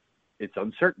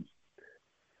uncertain.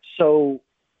 So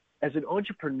as an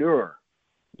entrepreneur,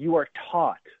 you are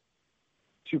taught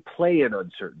to play in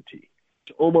uncertainty,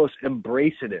 to almost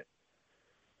embrace it.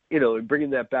 And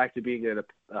bringing that back to being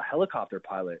a helicopter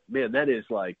pilot, man, that is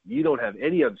like, you don't have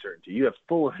any uncertainty. You have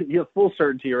full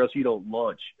certainty, or else you don't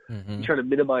launch. Mm-hmm. You try to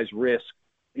minimize risk,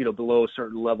 below a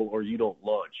certain level, or you don't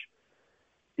launch.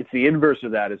 It's the inverse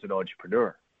of that as an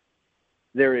entrepreneur.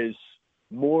 There is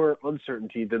more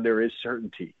uncertainty than there is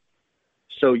certainty.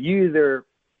 So you either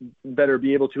better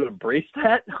be able to embrace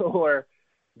that or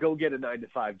go get a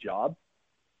 9-to-5 job.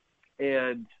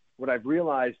 And what I've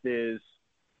realized is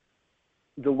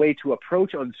the way to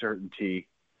approach uncertainty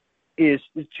is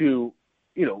to,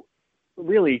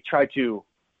 really try to,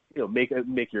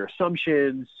 make your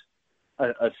assumptions,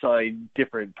 assign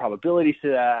different probabilities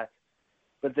to that.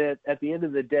 But that at the end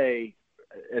of the day,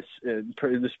 this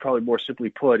is probably more simply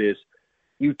put, is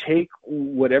you take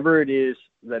whatever it is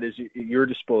that is at your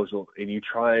disposal and you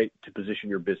try to position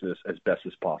your business as best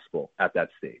as possible at that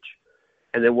stage.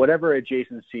 And then whatever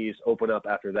adjacencies open up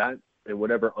after that, and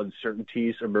whatever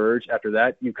uncertainties emerge after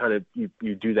that, you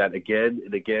do that again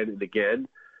and again and again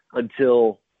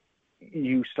until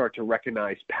you start to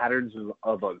recognize patterns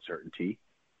of uncertainty.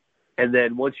 And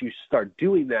then once you start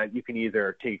doing that, you can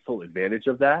either take full advantage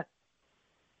of that,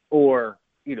 or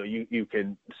you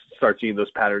can start seeing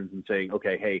those patterns and saying,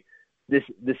 okay, hey, this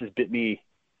has bit me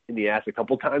in the ass a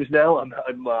couple times now. I'm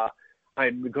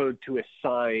going to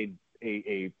assign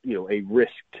a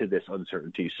risk to this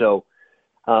uncertainty. So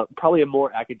probably a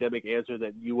more academic answer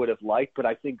than you would have liked, but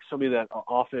I think something that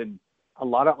often a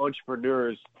lot of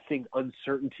entrepreneurs think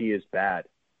uncertainty is bad.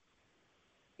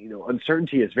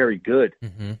 Uncertainty is very good.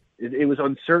 Mm-hmm. It was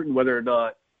uncertain whether or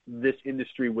not this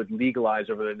industry would legalize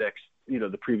over the next,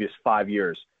 the previous 5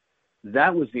 years.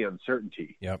 That was the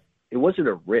uncertainty. Yep. It wasn't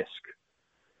a risk.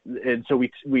 And so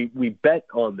we bet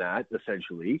on that,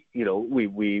 essentially.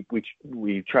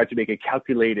 We tried to make a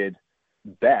calculated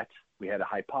bet. We had a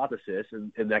hypothesis,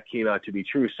 and that came out to be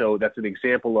true. So that's an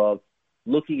example of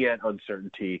looking at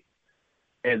uncertainty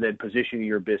and then positioning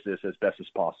your business as best as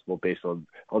possible based on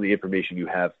the information you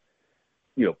have,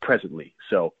 presently.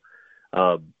 So,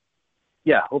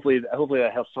 hopefully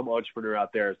that helps some entrepreneur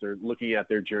out there as they're looking at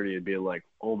their journey and being like,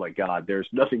 oh my God, there's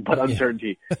nothing but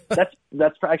uncertainty.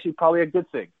 That's actually probably a good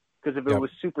thing, because if it was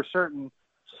super certain,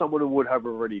 someone would have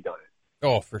already done it.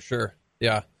 Oh, for sure.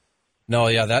 Yeah. No,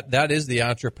 yeah, that is the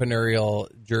entrepreneurial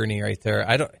journey right there.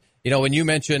 I don't, when you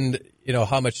mentioned,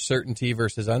 how much certainty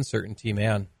versus uncertainty,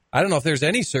 man, I don't know if there's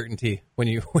any certainty when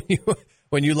you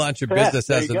launch your business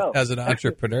as an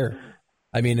entrepreneur.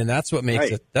 I mean, and that's what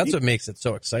makes what makes it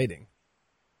so exciting.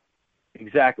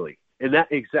 Exactly. And that's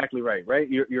exactly right?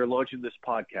 You're launching this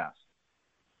podcast.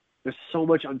 There's so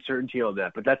much uncertainty on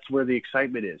that, but that's where the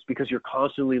excitement is, because you're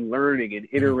constantly learning and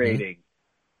iterating.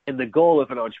 Mm-hmm. And the goal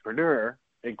of an entrepreneur,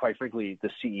 and quite frankly, the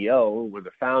CEO or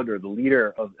the founder, the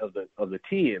leader of the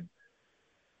team,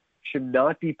 should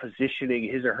not be positioning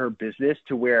his or her business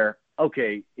to where,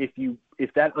 okay,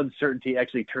 if that uncertainty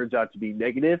actually turns out to be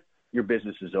negative, your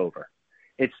business is over.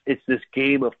 It's this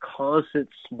game of constant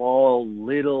small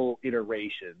little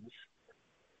iterations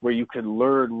where you can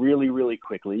learn really, really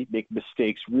quickly, make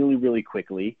mistakes really, really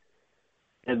quickly,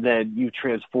 and then you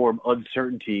transform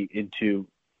uncertainty into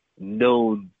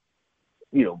known,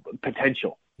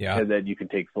 potential. Yeah. And then you can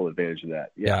take full advantage of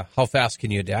that. Yeah. How fast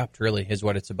can you adapt, really, is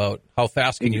what it's about. How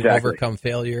fast can you overcome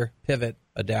failure, pivot,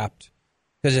 adapt?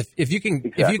 Because if you can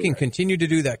continue to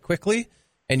do that quickly,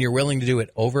 and you're willing to do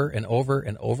it over and over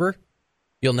and over,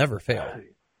 you'll never fail.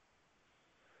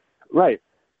 Right.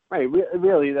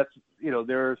 Really, that's,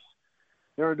 there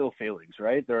are no failings,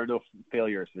 right? There are no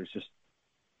failures. There's just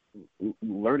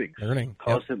learnings.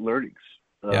 Constant learnings.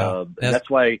 And that's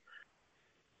why,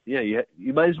 you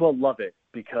might as well love it,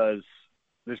 because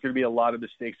there's going to be a lot of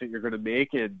mistakes that you're going to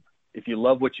make. And if you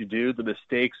love what you do, the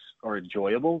mistakes are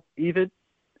enjoyable, even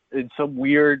in some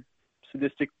weird,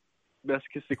 sadistic,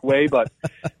 masochistic way. But,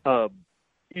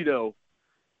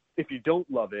 if you don't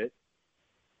love it,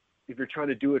 if you're trying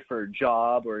to do it for a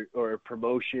job or a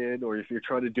promotion, or if you're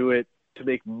trying to do it to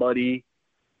make money,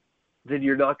 then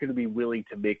you're not going to be willing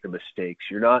to make the mistakes.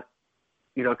 You're not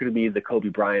you're not going to be the Kobe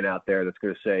Bryant out there that's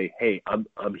going to say, "Hey, I'm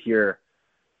here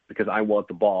because I want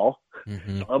the ball.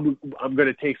 Mm-hmm. I'm going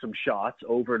to take some shots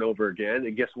over and over again,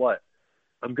 and guess what?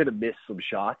 I'm going to miss some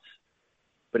shots,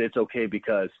 but it's okay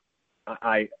because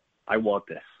I want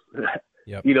this."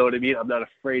 Yep. You know what I mean? I'm not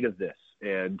afraid of this.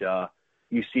 And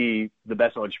you see the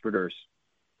best entrepreneurs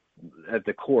at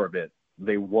the core of it,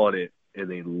 they want it and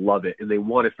they love it and they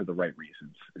want it for the right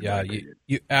reasons. Yeah,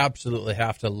 you absolutely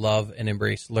have to love and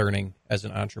embrace learning as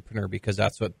an entrepreneur, because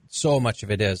that's what so much of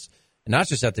it is. And not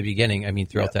just at the beginning, I mean,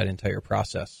 throughout that entire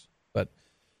process. But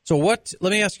so let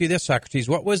me ask you this, Socrates,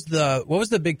 what was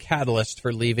the big catalyst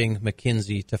for leaving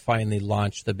McKinsey to finally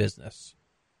launch the business?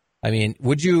 I mean,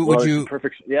 would you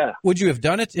have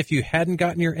done it if you hadn't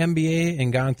gotten your MBA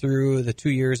and gone through the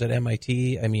 2 years at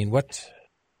MIT? I mean, what?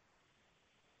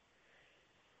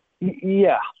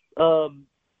 Yeah.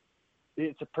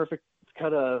 It's a perfect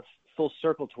kind of full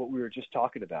circle to what we were just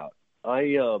talking about.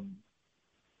 I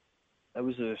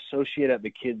was an associate at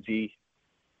McKinsey.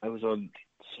 I was on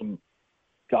some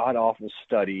god-awful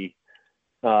study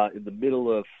in the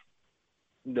middle of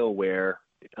nowhere.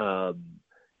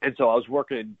 And so I was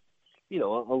working,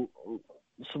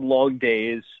 some long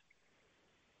days.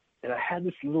 And I had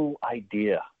this little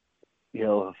idea,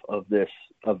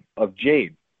 of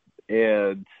Jane.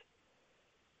 And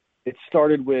it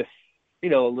started with, a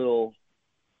little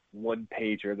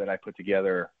one-pager that I put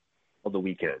together on the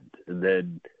weekend. And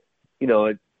then,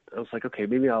 I was like, okay,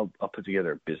 maybe I'll put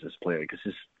together a business plan because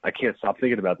I can't stop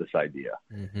thinking about this idea.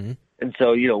 Mm-hmm. And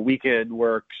so, weekend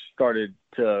work started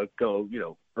to go,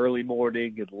 early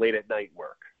morning and late at night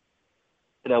work.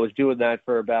 And I was doing that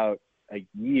for about a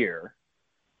year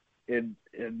and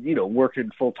working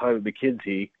full time at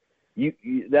McKinsey.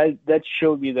 That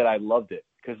showed me that I loved it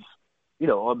because,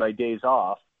 on my days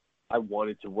off, I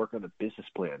wanted to work on a business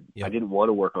plan. Yep. I didn't want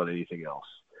to work on anything else.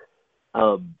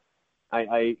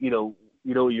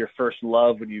 Your first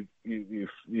love when you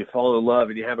fall in love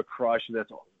and you have a crush, and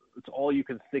that's all you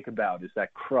can think about is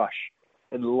that crush,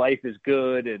 and life is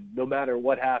good, and no matter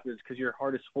what happens, because your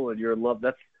heart is full and you're in love.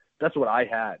 That's what I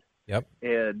had. Yep.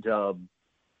 And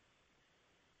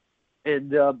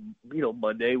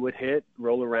Monday would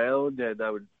roll around, and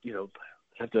I would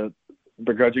have to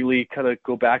begrudgingly kind of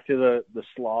go back to the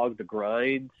slog, the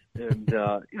grind, and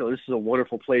this is a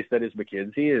wonderful place that is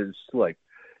McKinsey, and it's like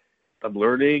I'm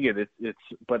learning, and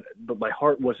but my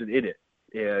heart wasn't in it.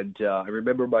 And I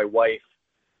remember my wife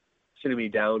sitting me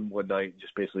down one night, and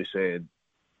just basically saying,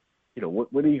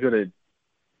 when are you going to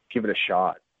give it a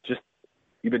shot? Just,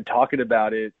 you've been talking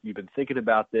about it, you've been thinking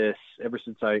about this ever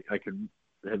since I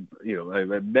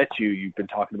met you. You've been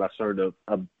talking about starting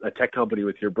a tech company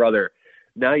with your brother.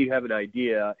 Now you have an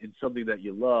idea in something that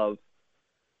you love,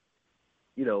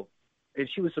 and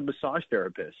she was a massage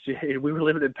therapist. We were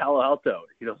living in Palo Alto,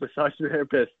 massage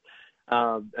therapist.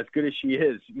 As good as she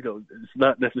is, it's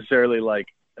not necessarily like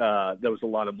there was a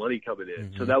lot of money coming in.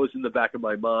 Mm-hmm. So that was in the back of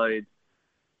my mind.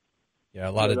 Yeah,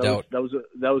 a lot of doubt. That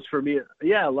was for me.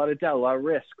 Yeah, a lot of doubt, a lot of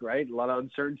risk, right? A lot of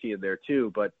uncertainty in there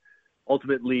too. But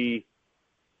ultimately,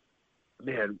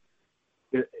 man,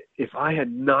 if I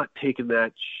had not taken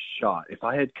that shot, if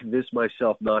I had convinced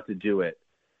myself not to do it,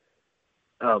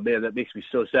 oh man, that makes me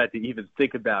so sad to even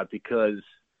think about, because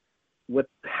what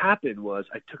happened was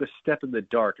I took a step in the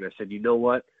dark and I said, you know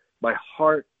what? My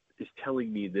heart is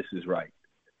telling me this is right.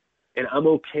 And I'm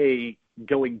okay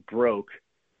going broke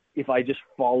if I just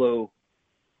follow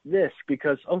this,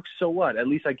 because, so what? At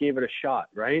least I gave it a shot,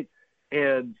 right?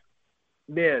 And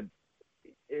man,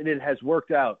 and it has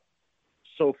worked out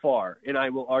so far. And I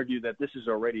will argue that this has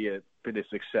already been a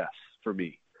success for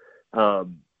me,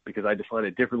 because I define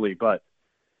it differently. But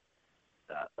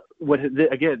what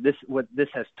this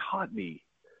has taught me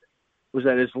was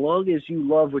that as long as you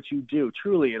love what you do,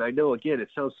 truly, and I know, again, it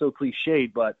sounds so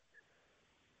cliched, but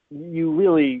you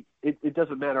really, it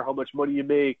doesn't matter how much money you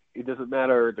make. It doesn't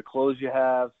matter the clothes you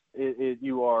have.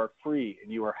 You are free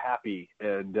and you are happy.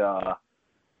 And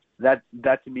that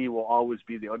to me will always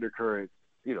be the undercurrent,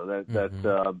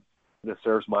 that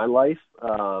serves my life.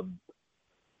 And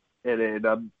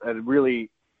really,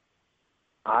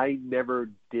 I never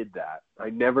did that.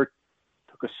 I never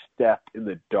took a step in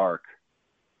the dark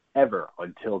ever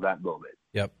until that moment.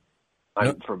 Yep.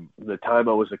 From the time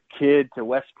I was a kid to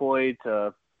West Point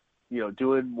to,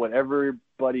 doing what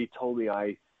everybody told me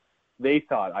they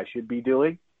thought I should be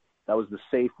doing. That was the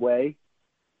safe way.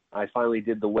 I finally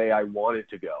did the way I wanted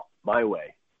to go, my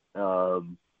way.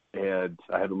 And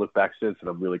I haven't looked back since, and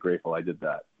I'm really grateful I did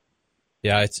that.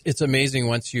 Yeah, it's amazing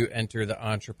once you enter the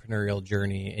entrepreneurial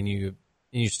journey and you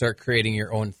start creating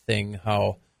your own thing,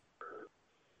 how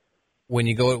when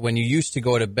you used to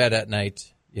go to bed at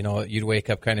night, you'd wake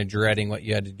up kind of dreading what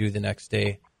you had to do the next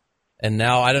day. And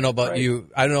now, I don't know about you,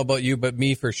 but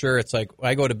me for sure, it's like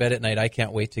I go to bed at night, I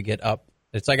can't wait to get up.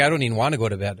 It's like I don't even want to go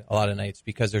to bed a lot of nights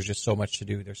because there's just so much to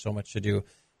do. There's so much to do,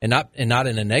 and not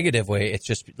in a negative way. It's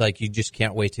just like you just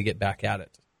can't wait to get back at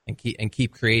it and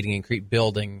keep creating and keep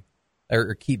building,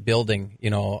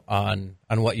 on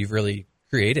what you've really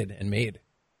created and made.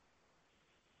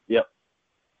 Yep,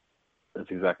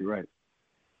 that's exactly right.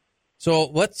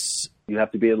 So you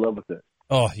have to be in love with it.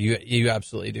 Oh, you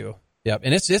absolutely do. Yep,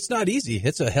 and it's not easy.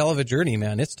 It's a hell of a journey,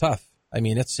 man. It's tough. I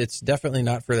mean, it's definitely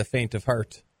not for the faint of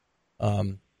heart.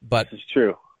 But it's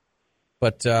true.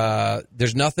 But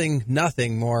there's nothing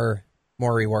more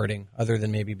rewarding other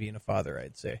than maybe being a father,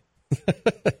 I'd say,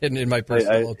 in my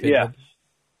personal opinion.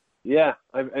 Yeah.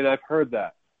 I've heard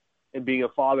that. And being a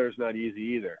father is not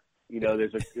easy either.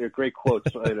 There's a great quote.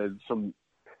 Some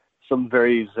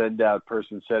very zened out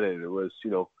person said it. It was,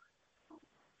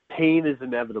 pain is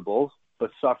inevitable, but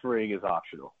suffering is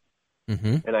optional.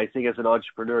 Mm-hmm. And I think as an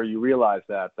entrepreneur, you realize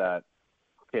that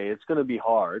okay, it's going to be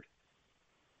hard.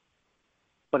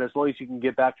 But as long as you can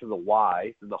get back to the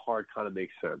why, then the hard kind of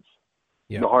makes sense.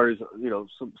 Yeah. The hard is,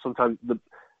 sometimes the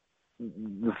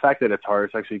fact that it's hard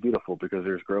is actually beautiful because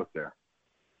there's growth there.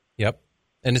 Yep,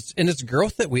 and it's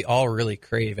growth that we all really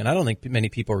crave, and I don't think many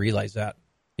people realize that.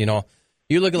 You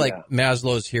look at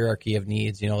Maslow's hierarchy of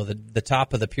needs. The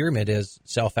top of the pyramid is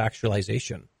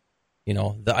self-actualization.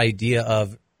 The idea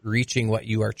of reaching what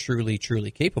you are truly,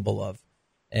 truly capable of,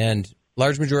 and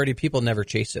large majority of people never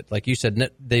chase it. Like you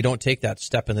said, they don't take that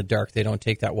step in the dark. They don't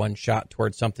take that one shot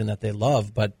towards something that they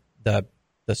love, but the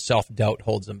self-doubt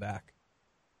holds them back.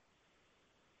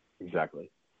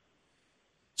 Exactly.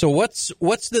 So what's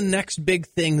the next big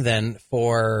thing then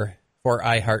for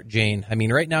I Heart Jane? I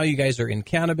mean, right now you guys are in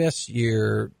cannabis.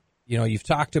 You've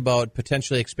talked about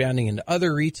potentially expanding into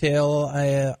other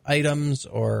retail items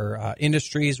or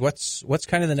industries. What's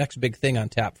kind of the next big thing on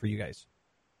tap for you guys?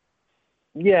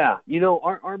 Yeah,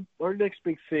 our next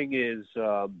big thing is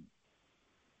our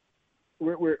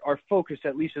focus,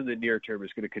 at least in the near term,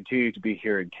 is going to continue to be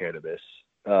here in cannabis,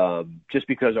 just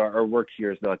because our work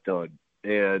here is not done.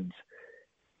 And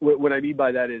what I mean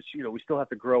by that is, we still have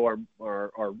to grow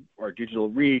our digital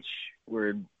reach. We're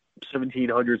in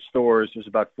 1,700 stores. There's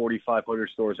about 4,500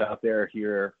 stores out there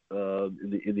here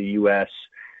in the U.S.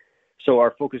 So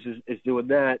our focus is doing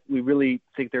that. We really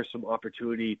think there's some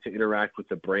opportunity to interact with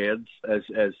the brands as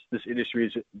this industry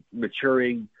is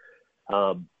maturing,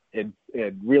 and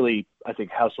really, I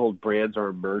think household brands are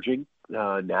emerging.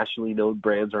 Nationally known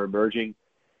brands are emerging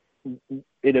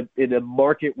in a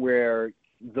market where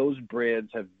those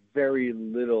brands have very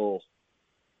little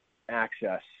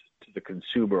access to the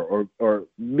consumer or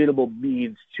minimal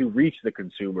means to reach the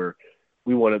consumer.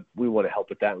 We want to help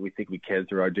with that, and we think we can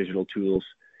through our digital tools.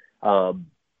 And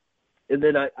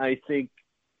then I think,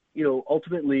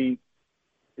 ultimately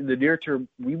in the near term,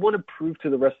 we want to prove to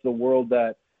the rest of the world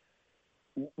that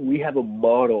we have a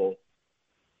model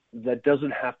that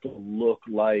doesn't have to look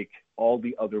like all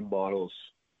the other models,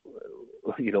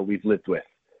 we've lived with.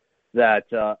 That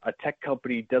a tech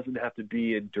company doesn't have to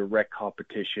be in direct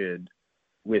competition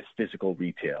with physical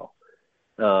retail.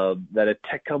 That a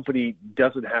tech company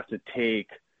doesn't have to take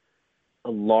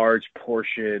a large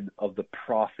portion of the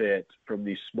profit from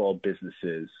these small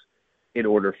businesses in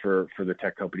order for the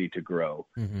tech company to grow.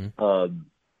 Mm-hmm.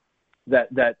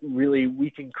 That really we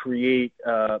can create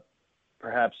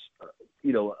perhaps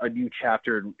a new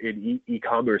chapter in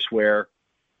e-commerce where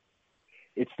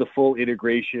it's the full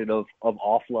integration of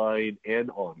offline and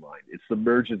online. It's the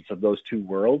mergence of those two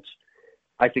worlds.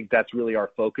 I think that's really our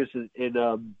focus, and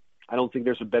I don't think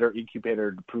there's a better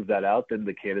incubator to prove that out than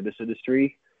the cannabis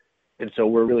industry. And so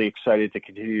we're really excited to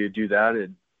continue to do that,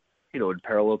 and in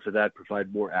parallel to that,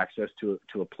 provide more access to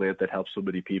a plant that helps so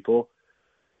many people.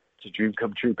 It's a dream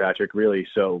come true, Patrick. Really.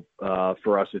 So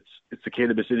for us, it's the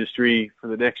cannabis industry for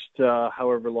the next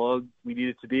however long we need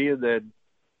it to be, and then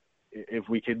if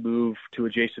we can move to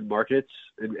adjacent markets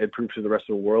and prove to the rest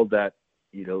of the world that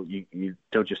you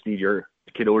don't just need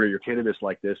can order your cannabis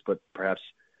like this, but perhaps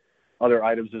other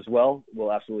items as well,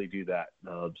 we'll absolutely do that.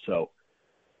 So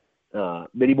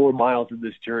many more miles in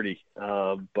this journey,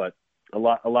 but a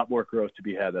lot more growth to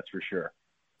be had. That's for sure.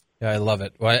 Yeah, I love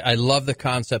it. Well, I love the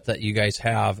concept that you guys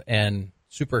have, and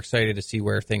super excited to see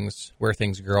where things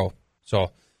grow.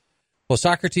 So, well,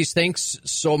 Socrates, thanks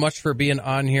so much for being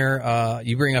on here.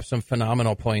 You bring up some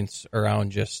phenomenal points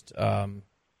around just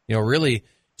really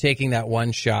taking that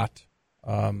one shot,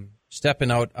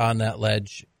 stepping out on that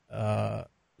ledge,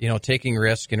 taking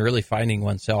risk and really finding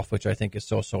oneself, which I think is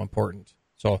so important.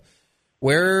 So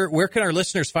where can our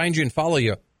listeners find you and follow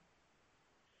you?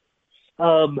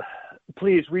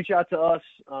 Please reach out to us.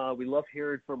 We love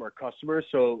hearing from our customers.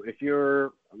 So if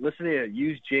you're listening and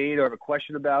use Jane or have a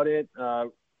question about it,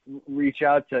 reach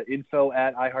out to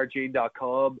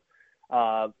info@iheartjane.com.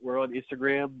 We're on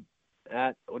Instagram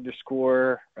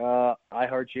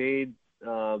 @_iheartjane.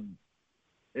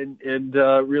 And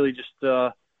really just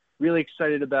really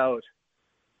excited about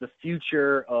the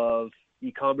future of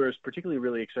e-commerce, particularly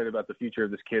really excited about the future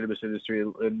of this cannabis industry.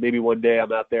 And maybe one day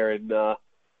I'm out there in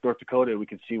North Dakota and we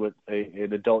can see what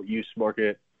an adult use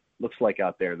market looks like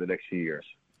out there in the next few years.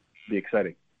 It'd be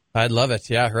exciting. I'd love it.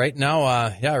 Yeah. Right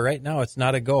now it's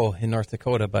not a go in North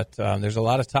Dakota, but there's a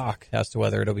lot of talk as to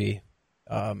whether it'll be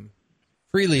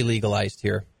freely legalized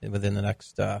here within the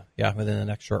next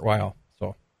short while.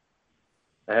 So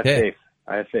I have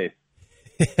faith.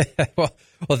 well,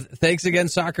 thanks again,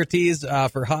 Socrates,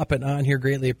 for hopping on here.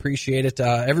 Greatly appreciate it.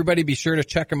 Everybody be sure to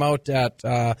check him out at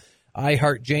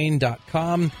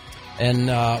iheartjane.com.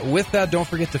 And with that, don't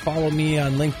forget to follow me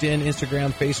on LinkedIn,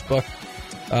 Instagram, Facebook.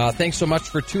 Thanks so much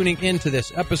for tuning in to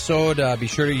this episode. Be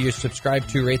sure to subscribe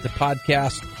to rate the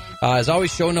podcast. As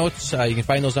always, show notes, you can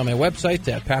find those on my website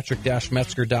at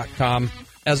patrick-metzger.com.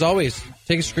 As always,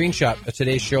 take a screenshot of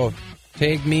today's show.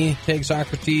 Tag me, tag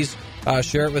Socrates,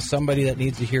 share it with somebody that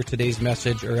needs to hear today's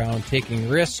message around taking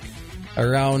risk,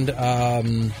 around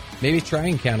maybe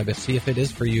trying cannabis, see if it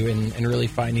is for you, and really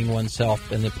finding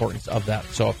oneself and the importance of that.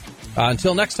 So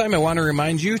until next time, I want to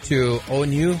remind you to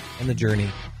own you and the journey.